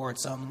that before at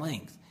some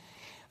length.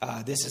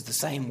 This is the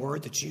same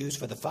word that's used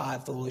for the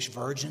 5 foolish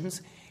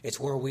virgins. It's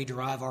where we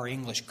derive our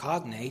English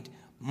cognate,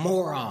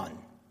 moron.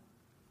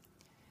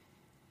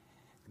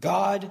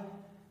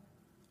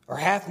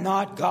 Hath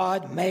not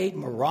God made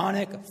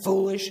moronic,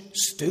 foolish,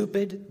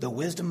 stupid, the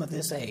wisdom of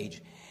this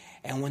age?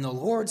 And when the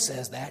Lord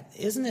says that,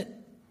 isn't it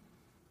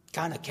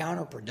kind of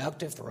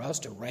counterproductive for us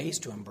to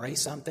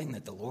embrace something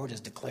that the Lord has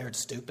declared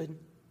stupid?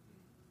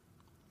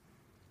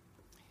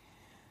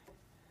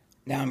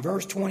 Now, in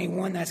verse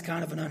 21, that's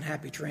kind of an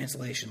unhappy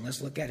translation.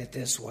 Let's look at it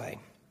this way.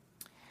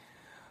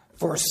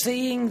 For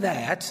seeing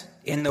that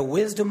in the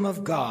wisdom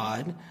of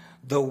God,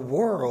 the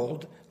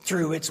world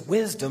through its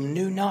wisdom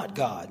knew not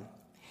God,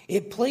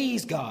 it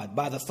pleased God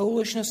by the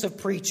foolishness of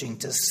preaching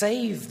to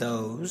save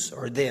those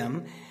or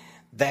them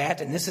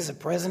that, and this is a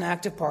present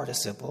active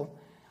participle,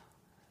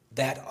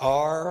 that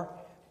are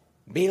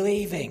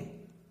believing.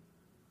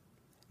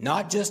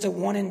 Not just a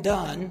one and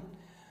done,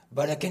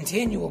 but a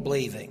continual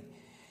believing.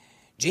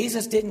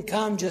 Jesus didn't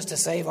come just to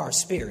save our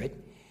spirit.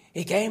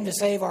 He came to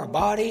save our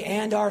body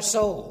and our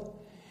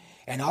soul.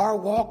 And our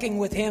walking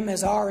with Him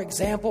as our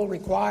example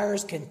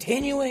requires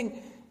continuing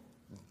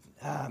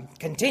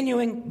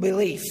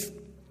belief.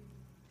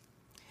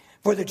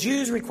 For the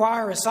Jews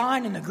require a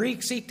sign, and the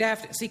Greeks seek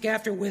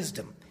after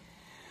wisdom.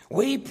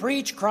 We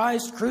preach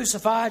Christ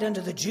crucified, unto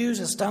the Jews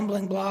a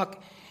stumbling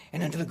block,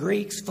 and unto the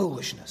Greeks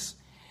foolishness.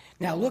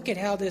 Now look at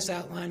how this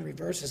outline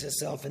reverses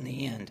itself in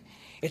the end.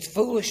 It's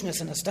foolishness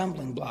and a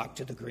stumbling block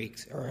to the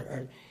Greeks.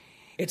 Or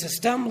it's a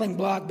stumbling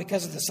block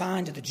because of the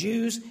sign to the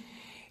Jews.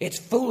 It's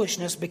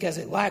foolishness because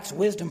it lacks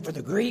wisdom for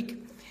the Greek.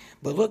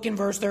 But look in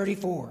verse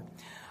 34.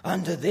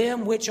 Unto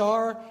them which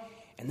are,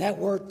 and that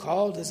word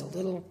called is a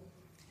little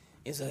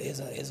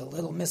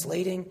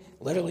misleading.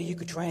 Literally, you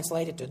could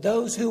translate it to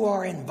those who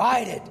are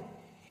invited.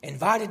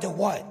 Invited to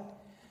what?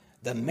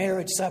 The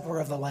marriage supper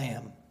of the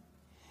Lamb.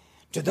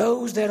 To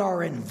those that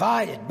are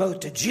invited,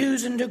 both to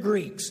Jews and to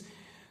Greeks,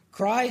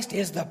 Christ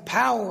is the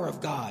power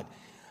of God.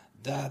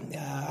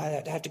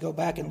 I'd have to go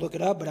back and look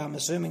it up, but I'm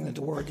assuming that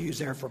the word used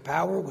there for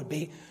power would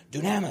be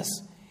dunamis.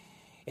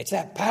 It's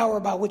that power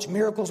by which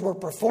miracles were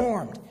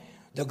performed.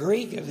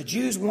 The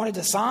Jews wanted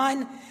a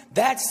sign.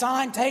 That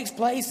sign takes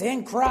place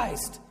in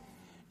Christ.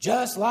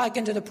 just like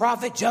unto the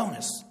prophet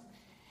Jonas.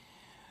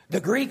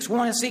 The Greeks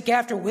want to seek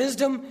after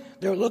wisdom.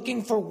 They're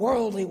looking for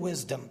worldly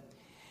wisdom.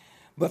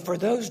 But for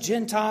those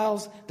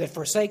Gentiles that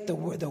forsake the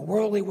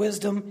worldly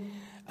wisdom,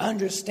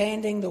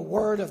 understanding the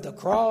word of the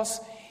cross,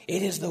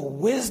 it is the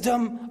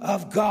wisdom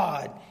of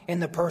God in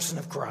the person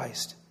of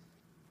Christ.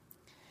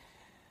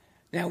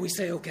 Now we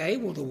say, okay,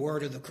 well, the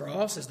word of the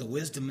cross is the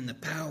wisdom and the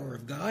power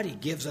of God. He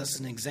gives us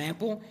an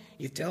example.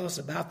 You tell us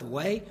about the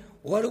way.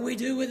 What do we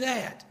do with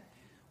that?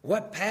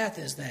 What path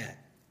is that?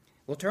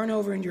 Well, turn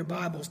over in your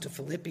Bibles to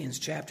Philippians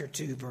chapter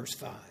 2, verse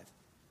 5.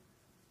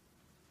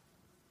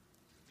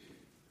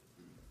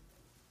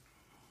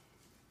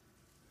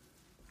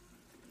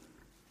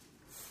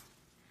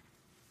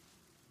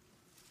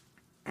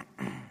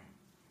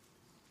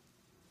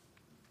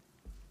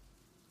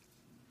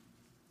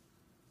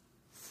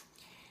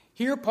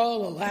 Here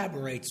Paul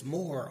elaborates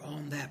more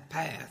on that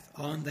path,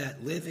 on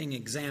that living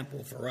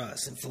example for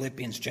us in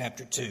Philippians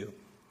chapter 2.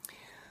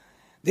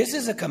 This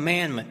is a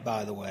commandment,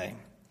 by the way.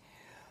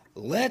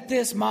 Let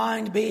this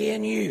mind be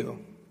in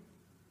you,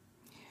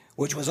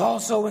 which was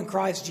also in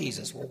Christ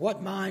Jesus. Well,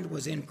 what mind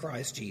was in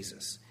Christ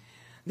Jesus?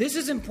 This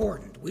is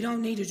important. We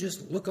don't need to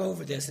just look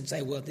over this and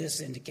say, well,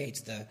 this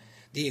indicates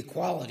the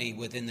equality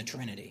within the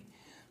Trinity,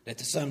 that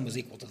the Son was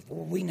equal to the Father.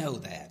 Well, we know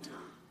that.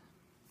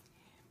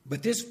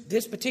 But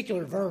this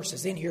particular verse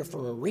is in here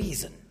for a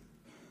reason.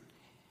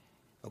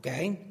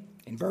 Okay?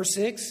 In verse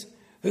 6,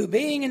 who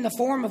being in the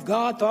form of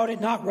God thought it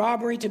not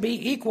robbery to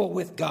be equal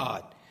with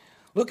God.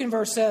 Look in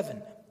verse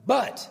 7.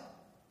 But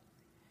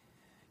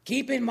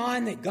keep in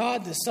mind that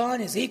God the Son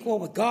is equal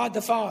with God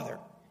the Father.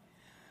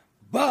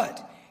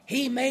 But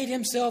he made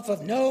himself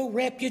of no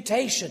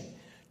reputation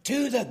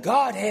to the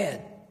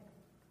Godhead.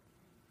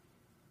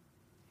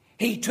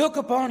 He took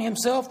upon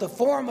himself the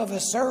form of a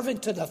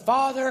servant to the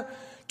Father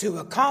to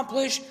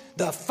accomplish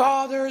the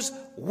Father's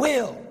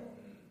will.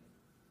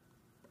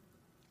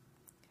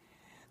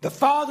 The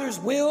Father's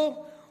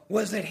will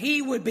was that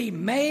he would be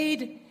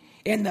made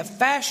in the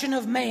fashion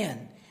of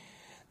man,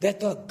 that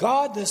the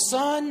God the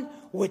Son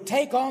would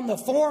take on the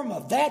form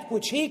of that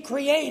which he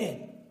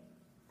created.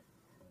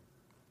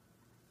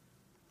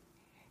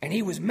 And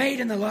he was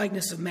made in the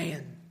likeness of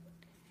man.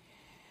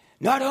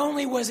 Not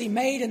only was he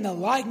made in the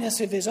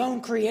likeness of his own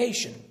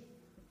creation,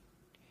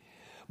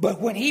 but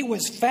when he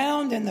was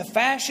found in the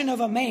fashion of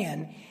a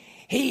man,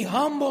 he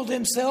humbled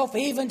himself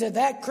even to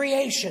that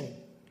creation.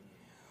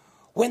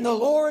 When the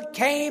Lord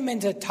came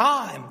into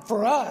time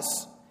for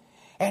us,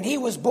 and he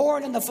was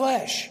born in the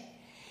flesh,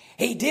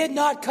 he did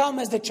not come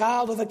as the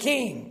child of a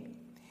king.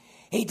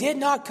 He did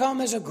not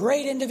come as a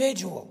great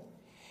individual.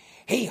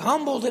 He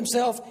humbled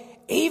himself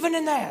even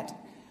in that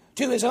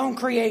to his own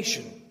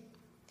creation.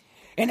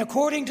 And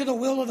according to the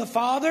will of the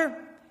Father,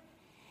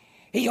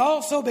 he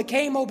also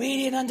became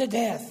obedient unto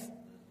death.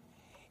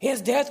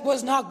 His death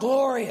was not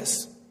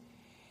glorious.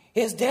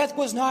 His death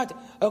was not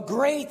a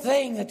great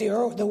thing that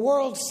the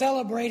world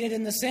celebrated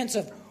in the sense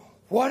of,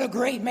 what a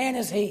great man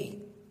is he.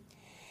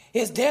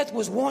 His death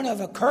was one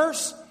of a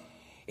curse.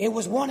 It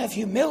was one of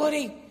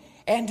humility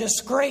and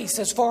disgrace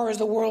as far as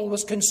the world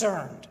was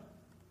concerned.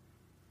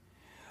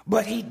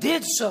 But he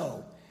did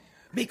so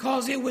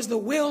because it was the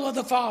will of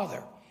the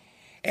Father.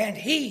 And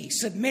he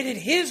submitted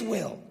his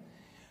will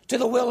to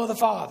the will of the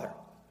Father.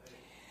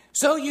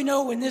 So you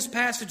know, in this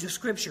passage of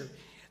Scripture,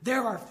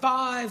 there are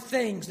 5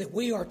 things that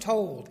we are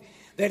told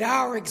that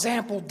our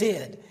example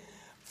did.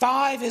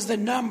 5 is the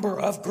number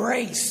of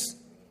grace.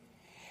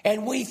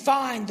 And we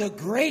find the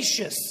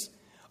gracious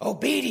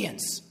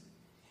obedience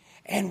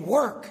and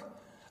work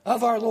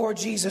of our Lord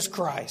Jesus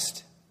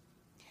Christ.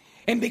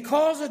 And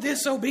because of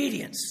this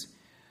obedience,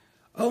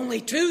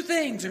 only 2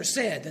 things are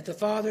said that the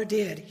Father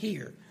did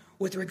here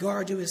with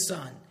regard to his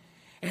Son.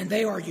 And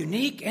they are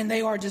unique and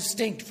they are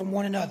distinct from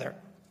one another.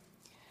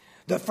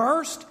 The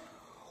first,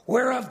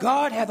 whereof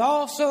God hath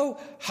also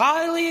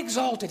highly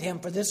exalted him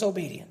for this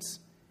obedience.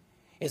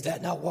 Is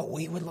that not what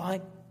we would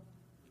like?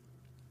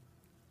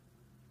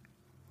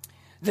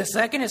 The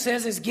second, it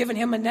says, is given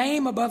him a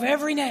name above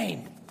every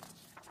name,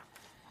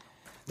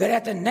 that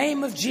at the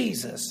name of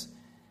Jesus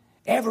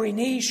every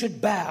knee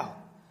should bow,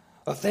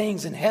 of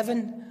things in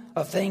heaven,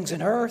 of things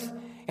in earth,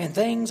 and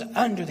things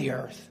under the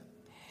earth.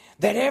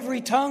 That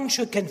every tongue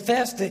should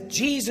confess that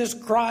Jesus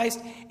Christ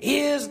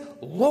is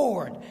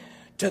Lord,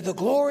 to the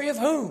glory of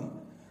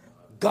whom?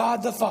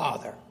 God the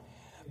Father.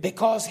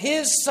 Because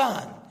his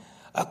Son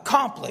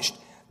accomplished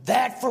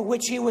that for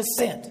which he was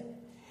sent.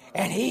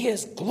 And he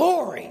is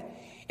glory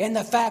in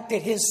the fact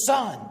that his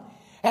Son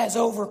has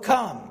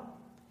overcome.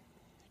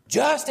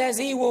 Just as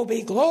he will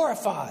be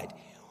glorified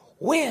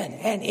when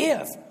and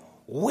if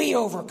we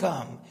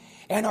overcome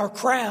and are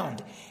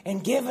crowned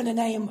and given a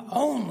name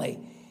only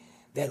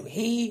that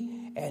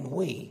he and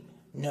we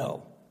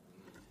know.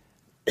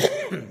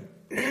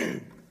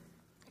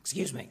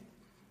 Excuse me.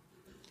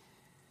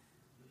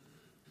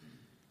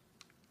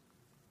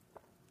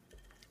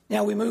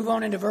 Now we move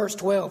on into verse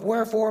 12.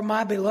 Wherefore,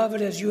 my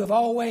beloved, as you have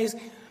always...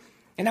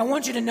 And I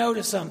want you to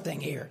notice something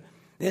here.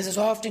 This is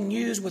often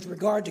used with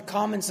regard to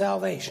common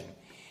salvation.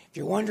 If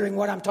you're wondering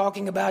what I'm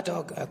talking about,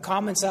 a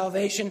common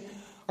salvation,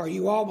 are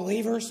you all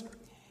believers?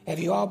 Have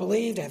you all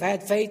believed, have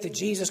had faith that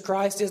Jesus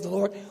Christ is the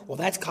Lord? Well,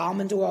 that's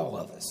common to all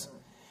of us.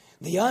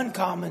 The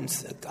uncommon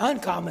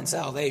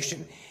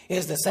salvation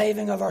is the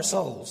saving of our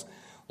souls.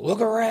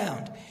 Look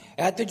around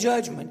at the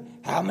judgment.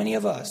 How many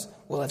of us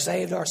will have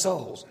saved our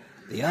souls?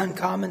 The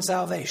uncommon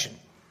salvation.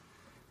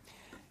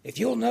 If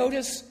you'll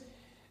notice,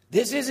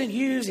 this isn't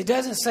used, it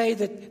doesn't say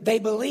that they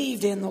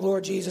believed in the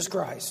Lord Jesus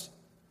Christ.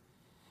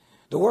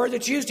 The word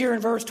that's used here in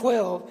verse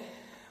 12,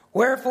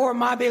 wherefore,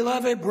 my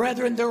beloved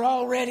brethren, they're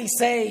already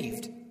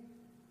saved.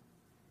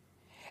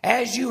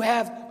 As you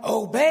have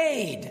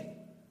obeyed,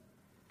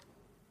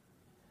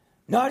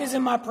 not as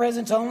in my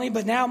presence only,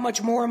 but now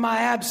much more in my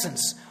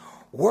absence.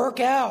 Work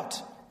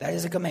out, that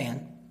is a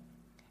command,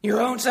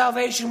 your own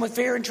salvation with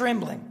fear and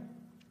trembling.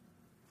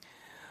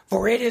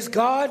 For it is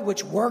God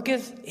which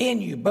worketh in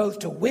you, both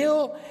to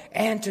will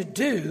and to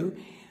do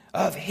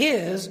of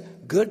his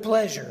good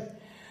pleasure.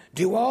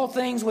 Do all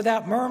things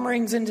without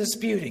murmurings and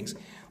disputings.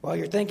 While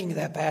you're thinking of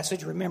that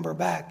passage, remember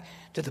back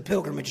to the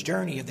pilgrimage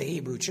journey of the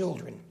Hebrew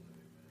children.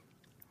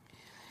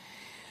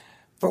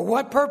 For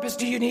what purpose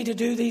do you need to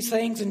do these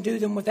things and do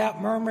them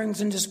without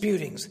murmurings and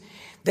disputings?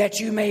 That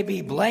you may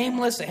be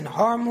blameless and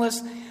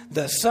harmless,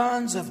 the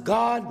sons of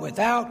God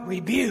without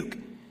rebuke,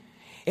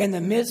 in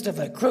the midst of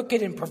a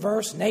crooked and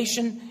perverse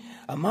nation,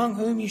 among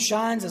whom you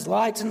shine as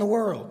lights in the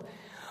world,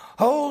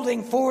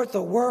 holding forth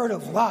the word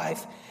of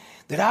life,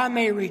 that I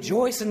may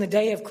rejoice in the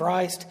day of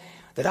Christ,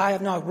 that I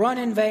have not run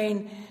in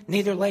vain,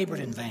 neither labored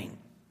in vain.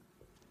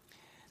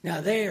 Now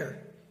there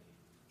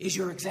is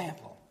your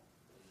example.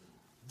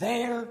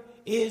 There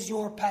is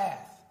your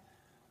path.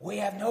 We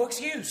have no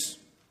excuse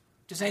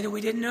to say that we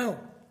didn't know.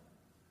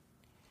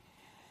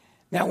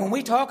 Now, when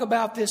we talk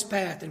about this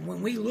path, and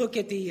when we look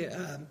at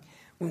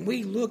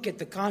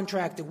the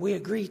contract that we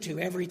agree to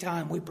every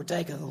time we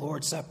partake of the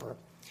Lord's Supper,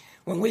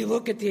 when we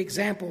look at the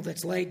example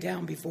that's laid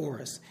down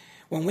before us,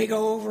 when we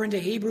go over into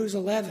Hebrews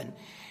 11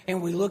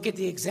 and we look at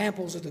the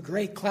examples of the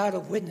great cloud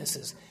of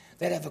witnesses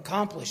that have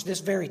accomplished this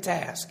very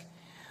task,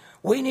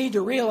 we need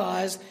to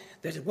realize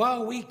that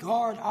while we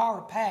guard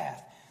our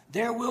path,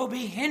 there will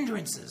be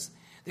hindrances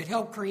that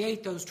help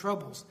create those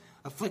troubles,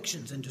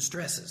 afflictions, and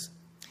distresses.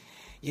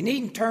 You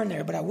needn't turn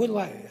there, but I would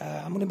like,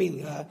 I'm going to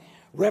be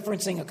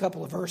referencing a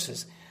couple of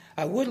verses.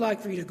 I would like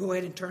for you to go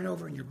ahead and turn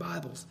over in your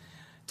Bibles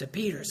to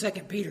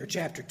 2 Peter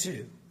chapter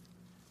 2.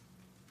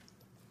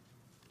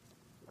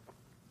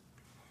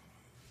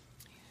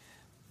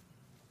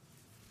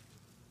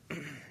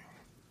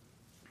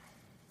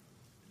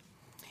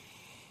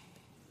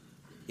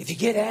 If you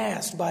get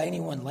asked by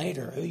anyone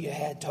later who you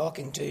had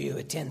talking to you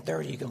at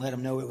 10:30, you can let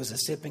them know it was a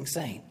sipping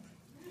saint.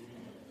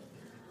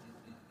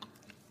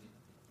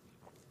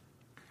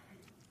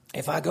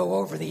 If I go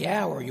over the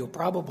hour, you'll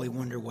probably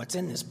wonder what's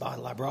in this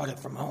bottle. I brought it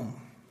from home.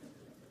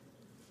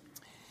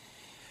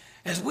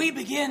 As we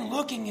begin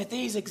looking at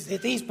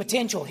these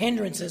potential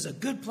hindrances, a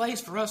good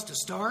place for us to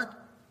start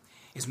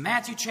is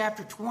Matthew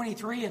chapter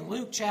 23 and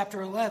Luke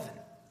chapter 11.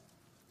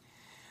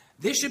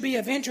 This should be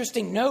of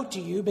interesting note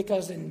to you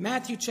because in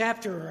Matthew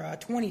chapter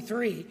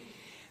 23,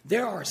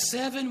 there are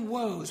 7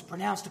 woes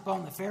pronounced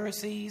upon the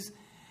Pharisees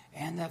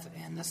and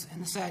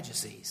the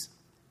Sadducees.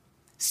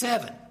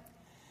 7.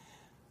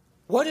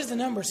 What does the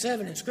number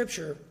 7 in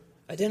Scripture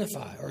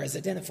identify or is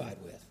identified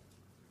with?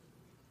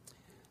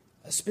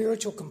 A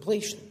spiritual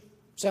completion,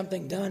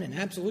 something done in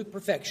absolute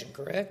perfection,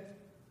 correct?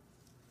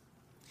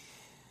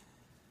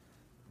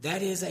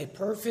 That is a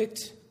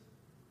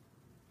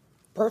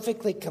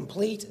perfectly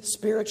complete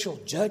spiritual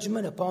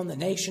judgment upon the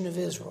nation of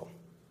Israel.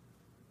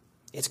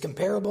 It's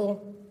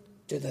comparable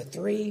to the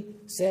 3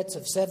 sets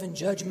of 7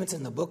 judgments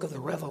in the book of the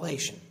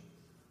Revelation.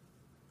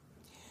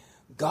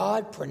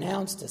 God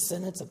pronounced a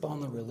sentence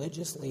upon the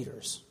religious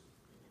leaders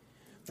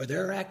for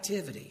their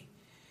activity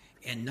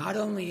in not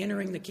only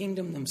entering the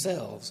kingdom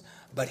themselves,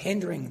 but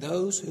hindering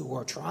those who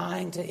were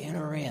trying to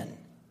enter in.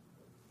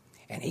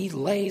 And he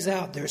lays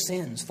out their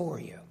sins for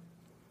you.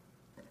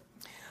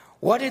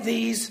 What did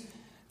these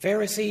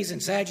Pharisees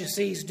and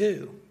Sadducees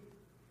do?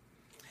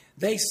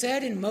 They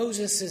sat in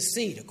Moses'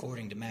 seat,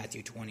 according to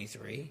Matthew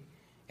 23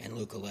 and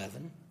Luke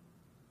 11.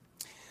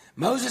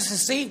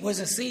 Moses' seat was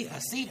a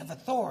seat of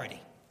authority.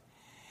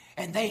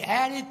 And they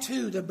added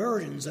to the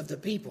burdens of the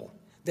people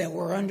that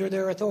were under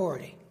their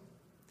authority.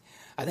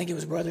 I think it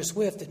was Brother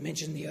Swift that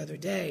mentioned the other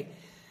day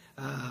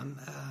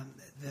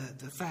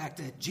the fact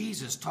that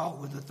Jesus taught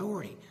with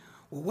authority.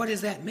 Well, what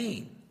does that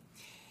mean?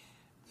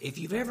 If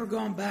you've ever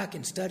gone back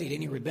and studied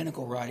any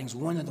rabbinical writings,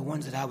 one of the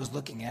ones that I was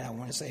looking at, I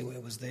want to say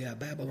it was the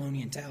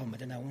Babylonian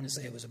Talmud, and I want to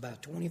say it was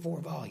about 24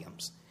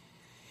 volumes.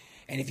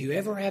 And if you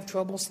ever have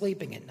trouble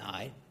sleeping at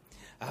night,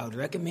 I would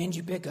recommend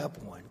you pick up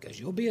one because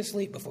you'll be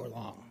asleep before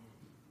long.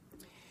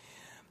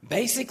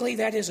 Basically,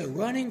 that is a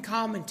running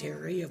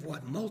commentary of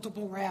what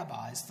multiple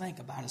rabbis think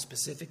about a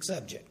specific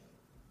subject.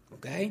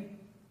 Okay?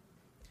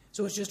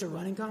 So it's just a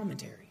running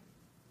commentary.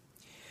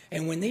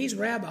 And when these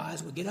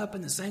rabbis would get up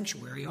in the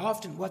sanctuary,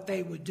 often what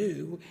they would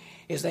do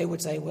is they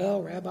would say,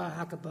 well, Rabbi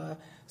Hakabah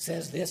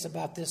says this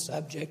about this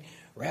subject.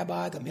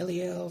 Rabbi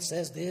Gamaliel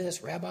says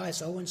this. Rabbi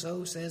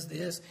so-and-so says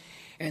this.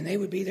 And they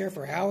would be there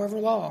for however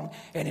long,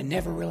 and it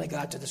never really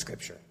got to the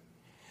Scripture.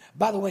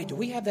 By the way, do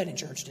we have that in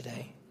church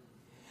today?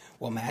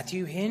 Well,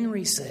 Matthew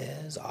Henry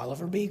says,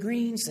 Oliver B.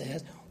 Green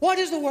says, what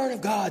does the Word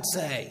of God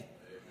say?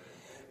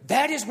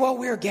 That is what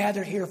we're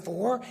gathered here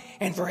for.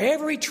 And for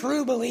every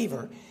true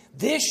believer,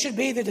 this should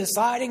be the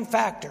deciding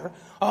factor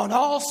on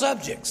all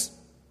subjects.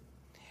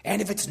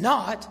 And if it's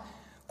not,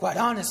 quite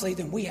honestly,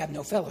 then we have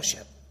no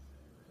fellowship.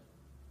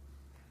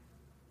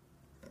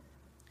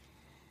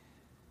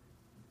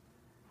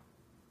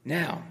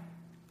 Now,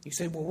 you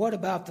said, well, what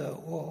about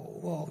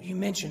you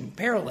mentioned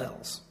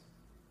parallels.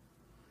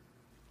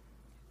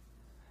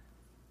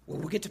 Well,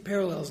 we'll get to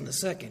parallels in a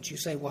second. You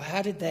say, well,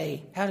 how did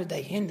they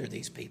hinder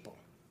these people?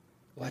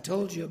 Well, I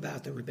told you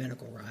about the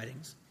rabbinical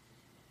writings.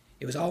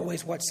 It was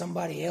always what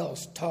somebody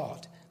else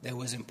taught that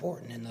was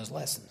important in those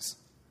lessons.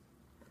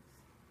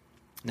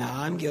 Now,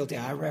 I'm guilty.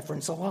 I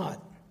reference a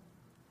lot.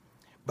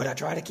 But I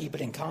try to keep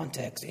it in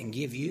context and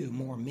give you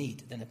more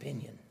meat than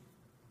opinion.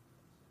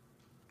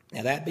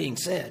 Now, that being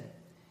said,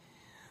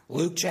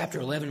 Luke chapter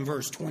 11,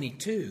 verse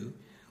 22,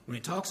 when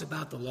it talks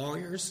about the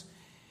lawyers,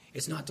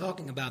 it's not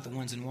talking about the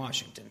ones in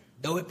Washington,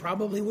 though it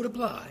probably would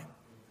apply.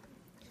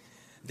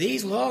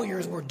 These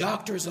lawyers were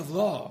doctors of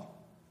law.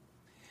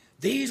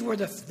 These were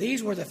the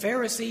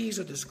Pharisees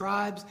or the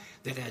scribes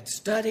that had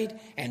studied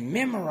and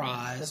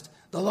memorized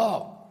the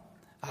law.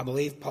 I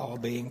believe Paul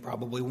being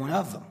probably one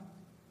of them.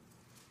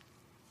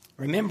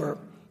 Remember,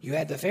 you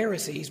had the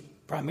Pharisees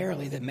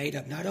primarily that made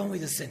up not only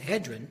the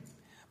Sanhedrin,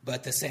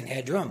 but the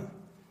Sanhedrim,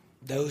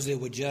 those that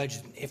would judge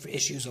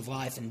issues of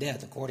life and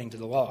death according to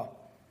the law.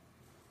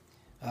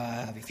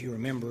 If you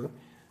remember,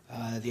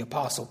 the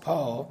Apostle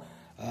Paul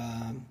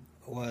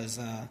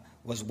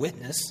was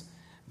witness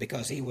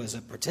because he was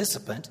a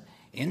participant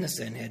in the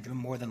Sanhedrin,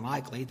 more than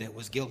likely, that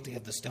was guilty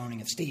of the stoning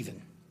of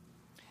Stephen.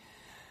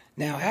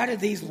 Now, how did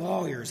these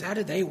lawyers, how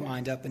did they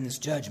wind up in this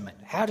judgment?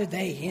 How did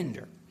they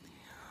hinder?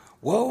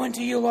 Woe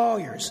unto you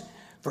lawyers,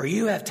 for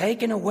you have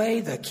taken away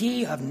the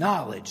key of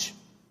knowledge.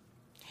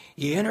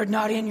 You entered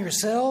not in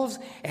yourselves,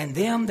 and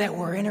them that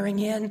were entering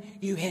in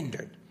you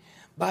hindered.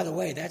 By the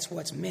way, that's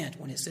what's meant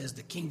when it says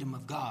the kingdom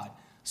of God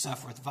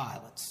suffereth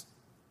violence.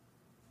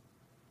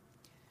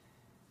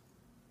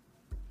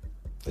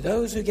 For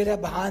those who get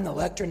up behind the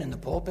lectern in the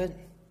pulpit,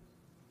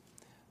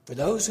 for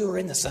those who are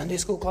in the Sunday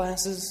school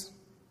classes,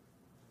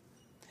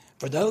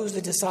 for those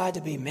that decide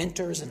to be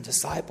mentors and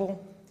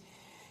disciple,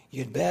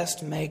 you'd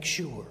best make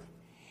sure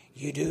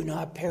you do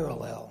not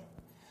parallel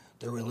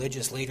the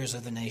religious leaders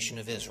of the nation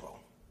of Israel.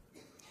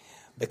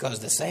 Because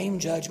the same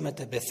judgment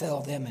that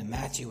befell them in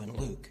Matthew and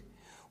Luke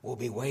will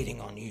be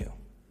waiting on you.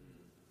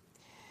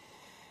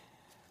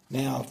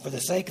 Now, for the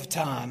sake of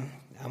time,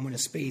 I'm going to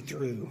speed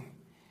through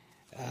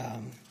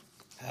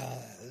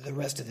the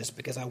rest of this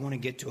because I want to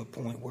get to a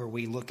point where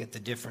we look at the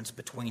difference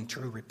between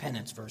true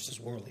repentance versus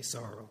worldly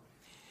sorrow.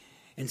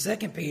 In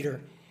 2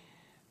 Peter,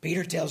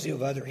 Peter tells you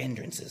of other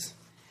hindrances.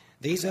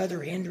 These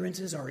other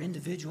hindrances are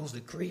individuals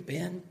that creep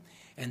in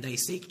and they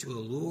seek to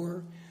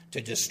allure,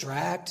 to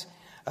distract,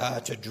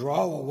 to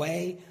draw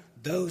away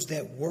those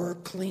that were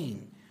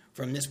clean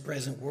from this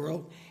present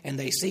world, and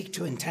they seek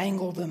to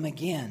entangle them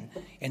again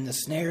in the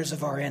snares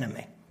of our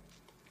enemy.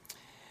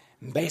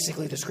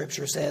 Basically, the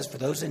Scripture says for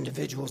those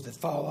individuals that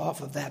fall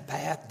off of that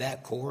path,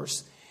 that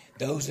course,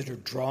 those that are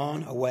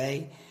drawn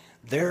away,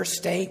 their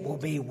state will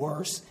be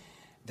worse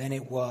than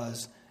it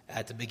was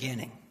at the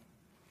beginning.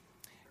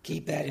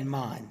 Keep that in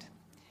mind.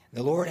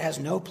 The Lord has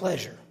no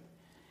pleasure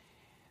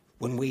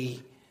when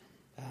we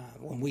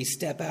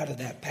step out of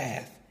that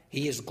path.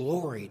 He is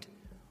gloried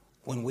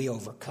when we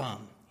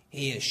overcome.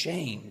 He is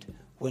shamed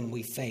when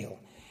we fail.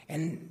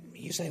 And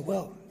you say,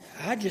 well,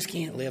 I just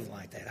can't live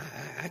like that.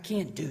 I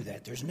can't do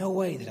that. There's no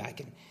way that I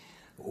can.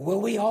 Well,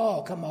 we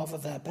all come off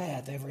of that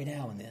path every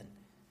now and then.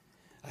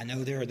 I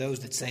know there are those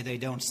that say they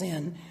don't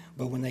sin,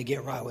 but when they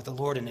get right with the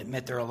Lord and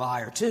admit they're a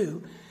liar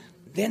too,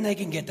 then they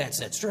can get that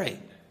set straight.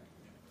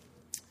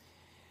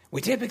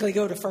 We typically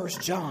go to 1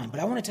 John, but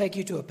I want to take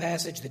you to a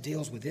passage that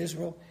deals with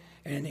Israel.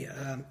 And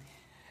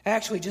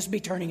actually, just be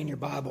turning in your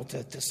Bible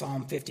to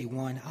Psalm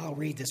 51. I'll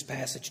read this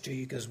passage to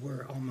you because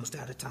we're almost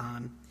out of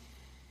time.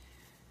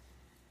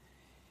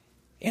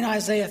 In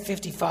Isaiah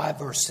 55,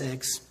 verse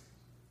 6,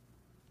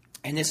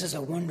 and this is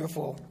a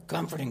wonderful,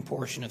 comforting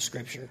portion of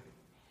Scripture.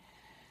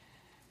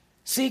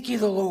 Seek ye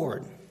the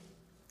Lord.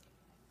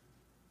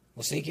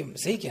 Well, seek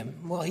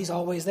him. Well, he's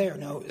always there.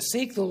 No,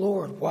 seek the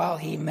Lord while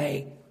he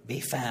may be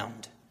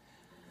found.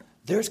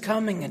 There's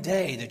coming a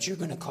day that you're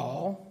going to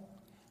call.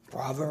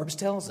 Proverbs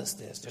tells us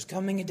this. There's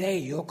coming a day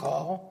you'll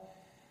call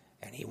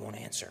and he won't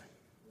answer.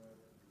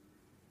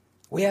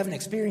 We haven't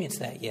experienced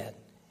that yet.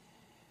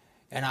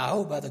 And I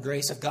hope by the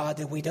grace of God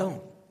that we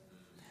don't.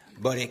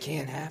 But it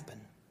can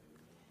happen.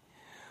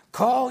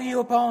 Call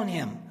you upon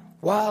him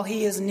while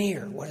he is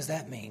near. What does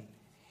that mean?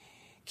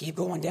 Keep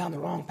going down the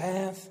wrong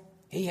path?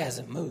 He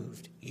hasn't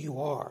moved.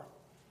 You are.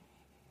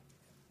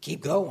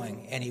 Keep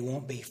going, and he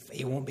won't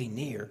be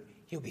near.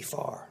 He'll be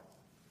far.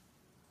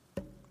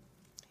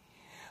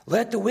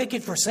 Let the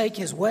wicked forsake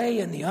his way,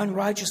 and the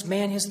unrighteous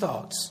man his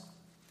thoughts.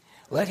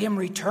 Let him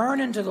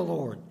return unto the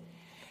Lord,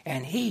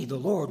 and he, the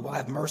Lord, will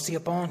have mercy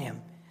upon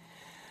him.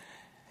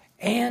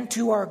 And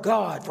to our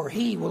God, for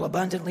he will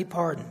abundantly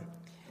pardon.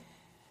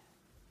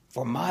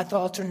 For my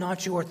thoughts are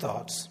not your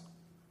thoughts,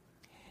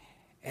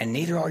 and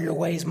neither are your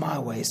ways my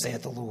ways,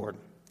 saith the Lord.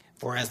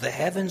 For as the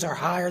heavens are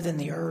higher than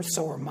the earth,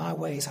 so are my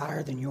ways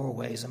higher than your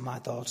ways, and my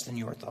thoughts than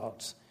your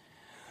thoughts.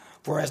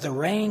 For as the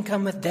rain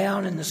cometh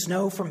down and the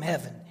snow from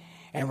heaven,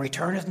 and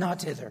returneth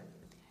not thither,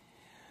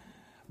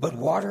 but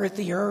watereth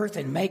the earth,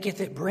 and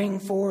maketh it bring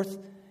forth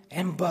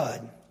and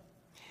bud.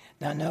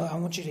 Now, no, I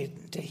want you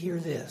to hear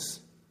this.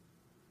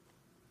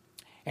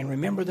 And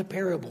remember the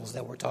parables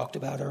that were talked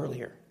about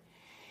earlier.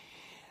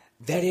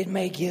 That it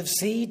may give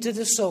seed to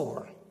the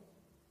sower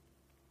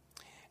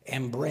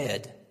and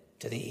bread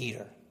to the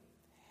eater.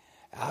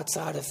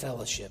 Outside of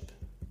fellowship,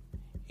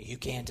 you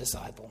can't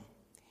disciple,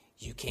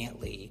 you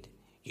can't lead,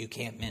 you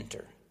can't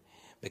mentor,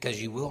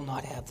 because you will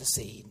not have the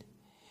seed.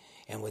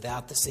 And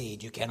without the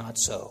seed, you cannot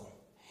sow.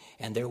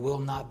 And there will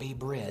not be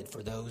bread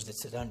for those that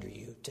sit under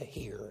you to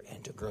hear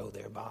and to grow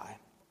thereby.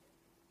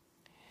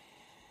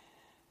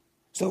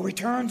 So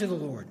return to the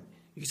Lord.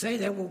 You say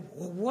that, well,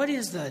 what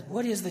is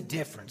the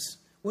difference?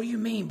 What do you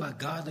mean by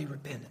godly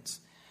repentance?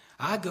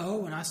 I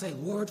go and I say,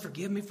 Lord,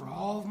 forgive me for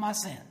all of my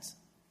sins.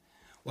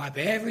 Wipe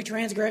every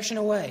transgression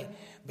away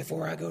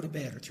before I go to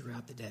bed or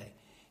throughout the day.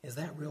 Is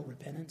that real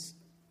repentance?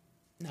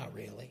 Not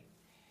really.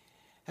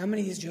 How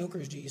many of these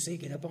jokers do you see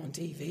get up on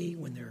TV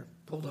when they're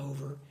pulled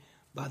over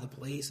by the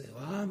police? Say,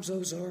 well, I'm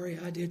so sorry,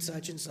 I did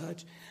such and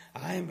such.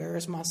 I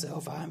embarrassed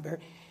myself.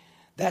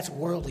 That's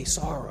worldly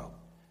sorrow.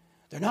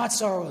 They're not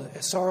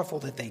sorrowful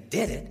that they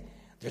did it.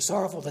 They're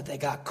sorrowful that they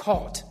got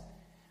caught.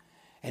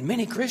 And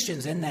many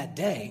Christians in that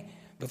day,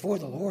 before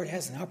the Lord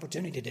has an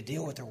opportunity to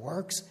deal with their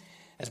works,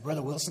 as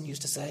Brother Wilson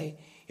used to say,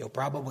 he'll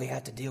probably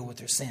have to deal with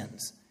their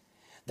sins.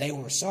 They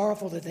were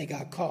sorrowful that they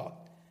got caught,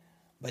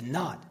 but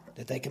not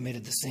that they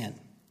committed the sin.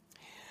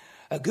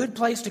 A good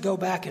place to go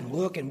back and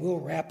look, and we'll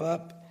wrap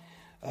up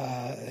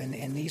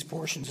in these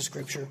portions of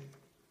Scripture,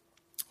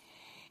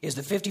 is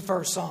the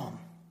 51st Psalm.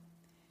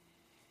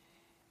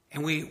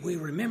 And we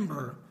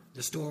remember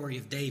the story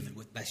of David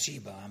with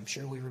Bathsheba. I'm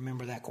sure we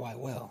remember that quite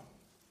well.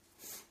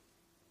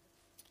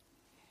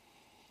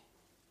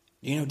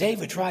 You know,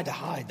 David tried to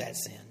hide that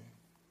sin.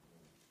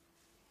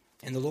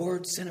 And the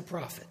Lord sent a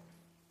prophet,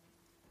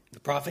 the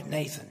prophet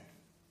Nathan.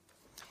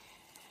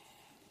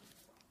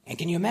 And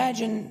can you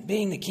imagine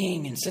being the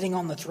king and sitting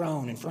on the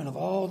throne in front of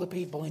all the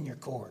people in your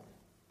court?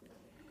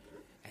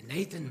 And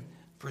Nathan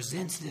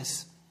presents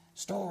this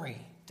story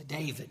to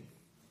David.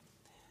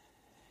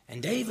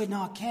 And David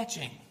not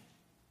catching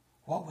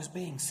what was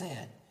being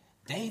said,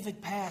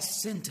 David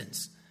passed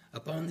sentence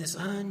upon this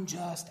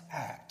unjust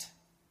act.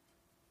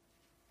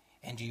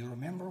 And do you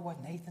remember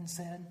what Nathan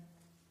said?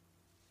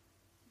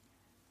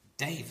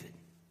 David,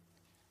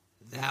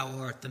 thou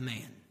art the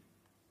man.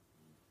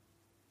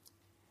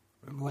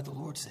 Remember what the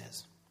Lord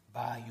says.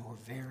 By your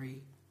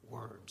very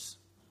words,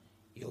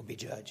 you'll be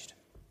judged.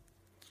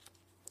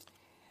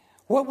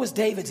 What was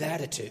David's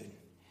attitude?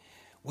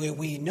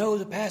 We know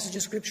the passage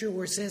of Scripture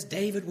where it says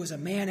David was a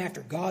man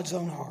after God's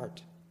own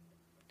heart.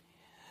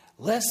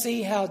 Let's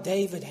see how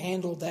David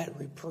handled that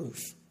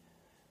reproof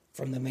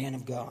from the man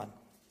of God.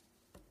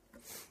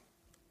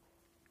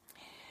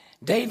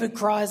 David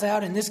cries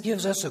out, and this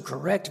gives us a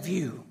correct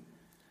view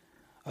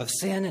of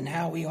sin and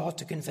how we ought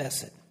to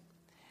confess it.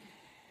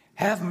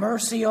 Have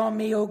mercy on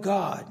me, O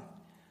God,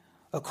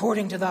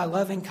 according to thy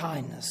loving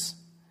kindness.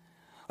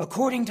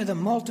 According to the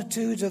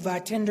multitudes of thy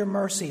tender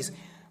mercies,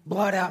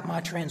 blot out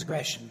my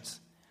transgressions.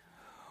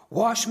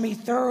 Wash me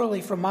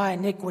thoroughly from my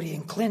iniquity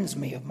and cleanse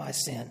me of my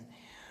sin.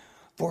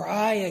 For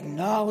I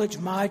acknowledge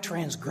my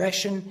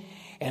transgression,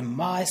 and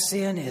my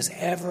sin is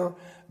ever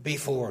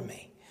before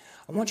me.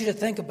 I want you to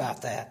think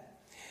about that.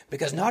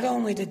 Because not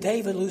only did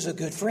David lose a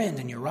good friend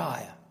in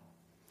Uriah,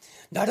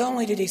 not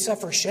only did he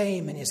suffer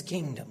shame in his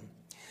kingdom,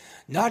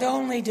 not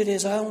only did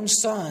his own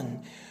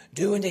son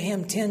do unto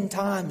him 10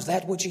 times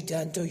that which he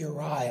done to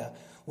Uriah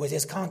with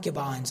his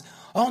concubines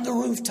on the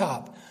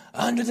rooftop,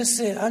 under the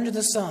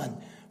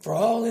sun, for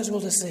all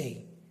Israel to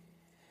see,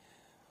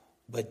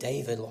 but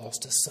David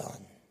lost a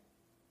son.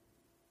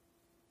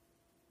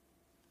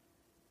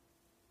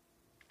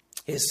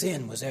 His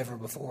sin was ever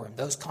before him.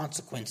 Those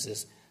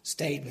consequences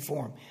stayed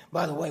before him.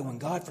 By the way, when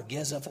God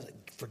forgives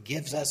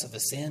us of a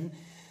sin,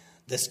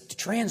 the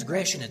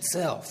transgression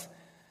itself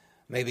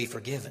may be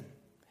forgiven,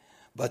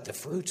 but the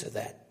fruits of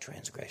that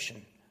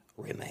transgression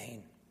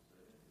remain.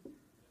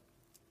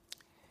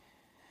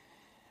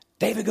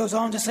 David goes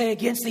on to say,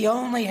 against thee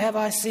only have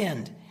I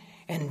sinned,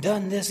 and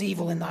done this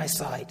evil in thy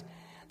sight,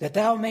 that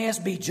thou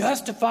mayest be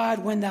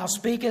justified when thou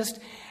speakest,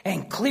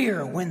 and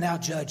clear when thou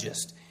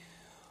judgest.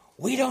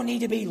 We don't need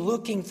to be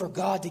looking for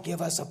God to give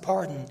us a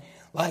pardon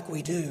like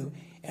we do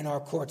in our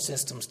court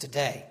systems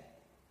today.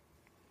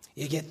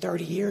 You get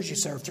 30 years, you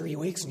serve 3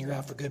 weeks, and you're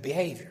out for good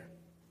behavior.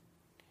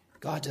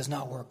 God does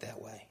not work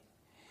that way.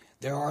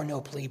 There are no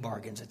plea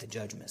bargains at the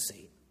judgment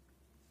seat.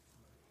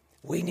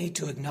 We need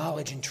to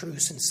acknowledge in true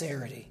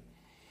sincerity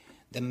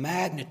the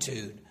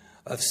magnitude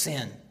of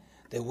sin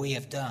that we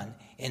have done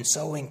in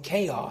sowing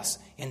chaos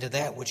into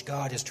that which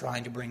God is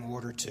trying to bring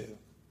order to.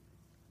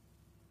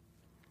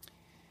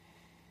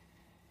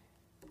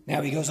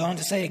 Now he goes on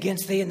to say,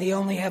 against thee and thee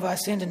only have I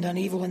sinned and done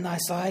evil in thy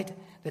sight,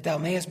 that thou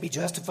mayest be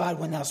justified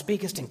when thou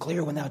speakest and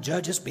clear when thou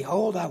judgest.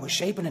 Behold, I was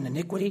shapen in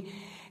iniquity,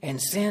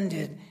 and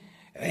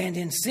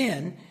in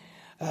sin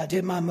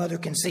did my mother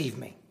conceive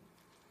me.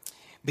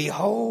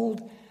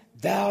 Behold,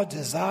 thou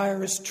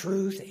desirest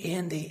truth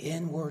in the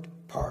inward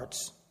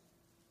parts,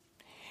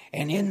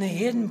 and in the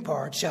hidden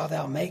part shalt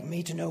thou make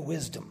me to know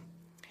wisdom.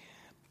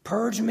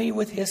 Purge me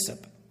with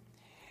hyssop,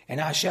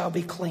 and I shall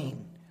be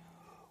clean.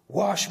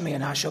 Wash me,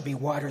 and I shall be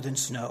whiter than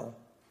snow.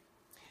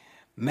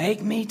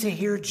 Make me to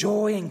hear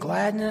joy and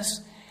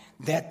gladness,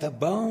 that the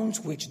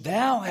bones which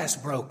thou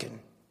hast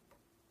broken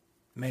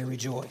may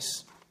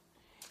rejoice.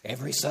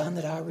 Every son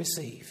that I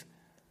receive,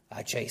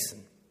 I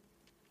chasten.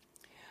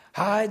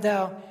 Hide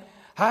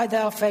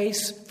thou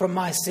face from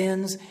my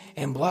sins,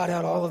 and blot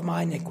out all of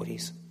my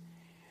iniquities.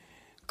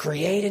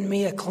 Create in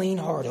me a clean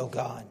heart, O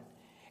God,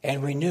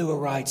 and renew a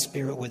right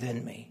spirit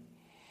within me.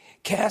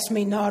 Cast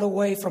me not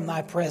away from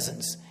thy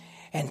presence,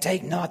 and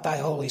take not thy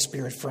Holy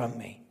Spirit from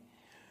me.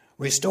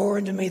 Restore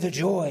unto me the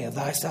joy of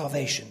thy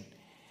salvation,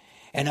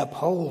 and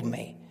uphold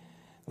me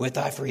with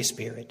thy free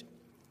spirit.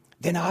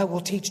 Then I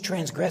will teach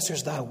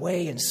transgressors thy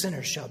way, and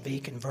sinners shall be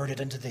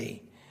converted unto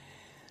thee.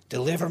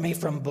 Deliver me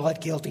from blood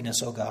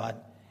guiltiness, O God,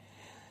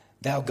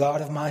 thou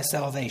God of my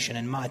salvation,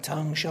 and my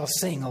tongue shall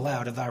sing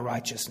aloud of thy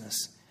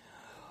righteousness.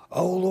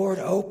 O Lord,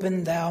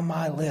 open thou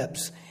my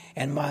lips,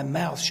 and my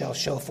mouth shall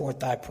show forth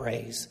thy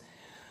praise.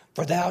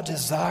 For thou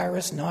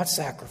desirest not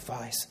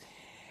sacrifice,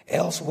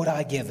 else would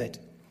I give it.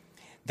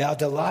 Thou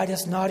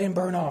delightest not in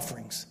burnt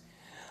offerings.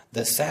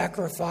 The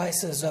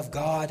sacrifices of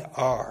God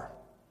are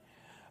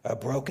a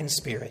broken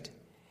spirit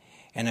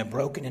and a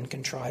broken and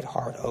contrite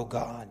heart, O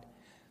God,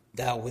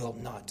 thou wilt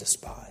not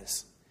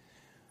despise.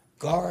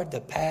 Guard the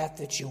path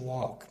that you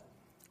walk.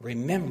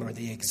 Remember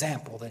the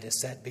example that is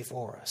set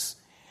before us.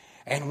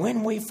 And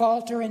when we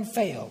falter and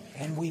fail,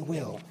 and we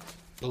will,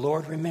 the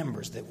Lord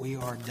remembers that we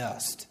are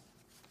dust.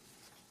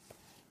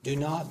 Do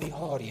not be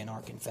haughty in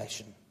our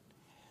confession.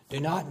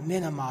 Do not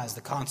minimize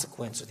the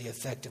consequence or the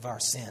effect of our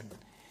sin.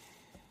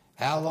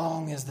 How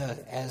long has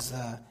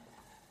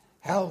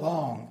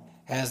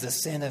the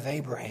sin of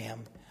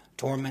Abraham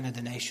tormented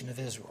the nation of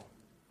Israel?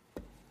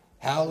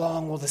 How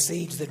long will the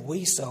seeds that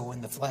we sow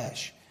in the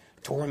flesh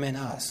torment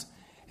us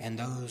and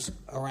those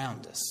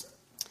around us?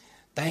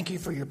 Thank you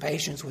for your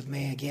patience with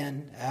me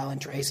again, Al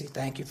and Tracy.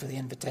 Thank you for the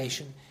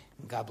invitation,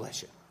 and God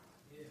bless you.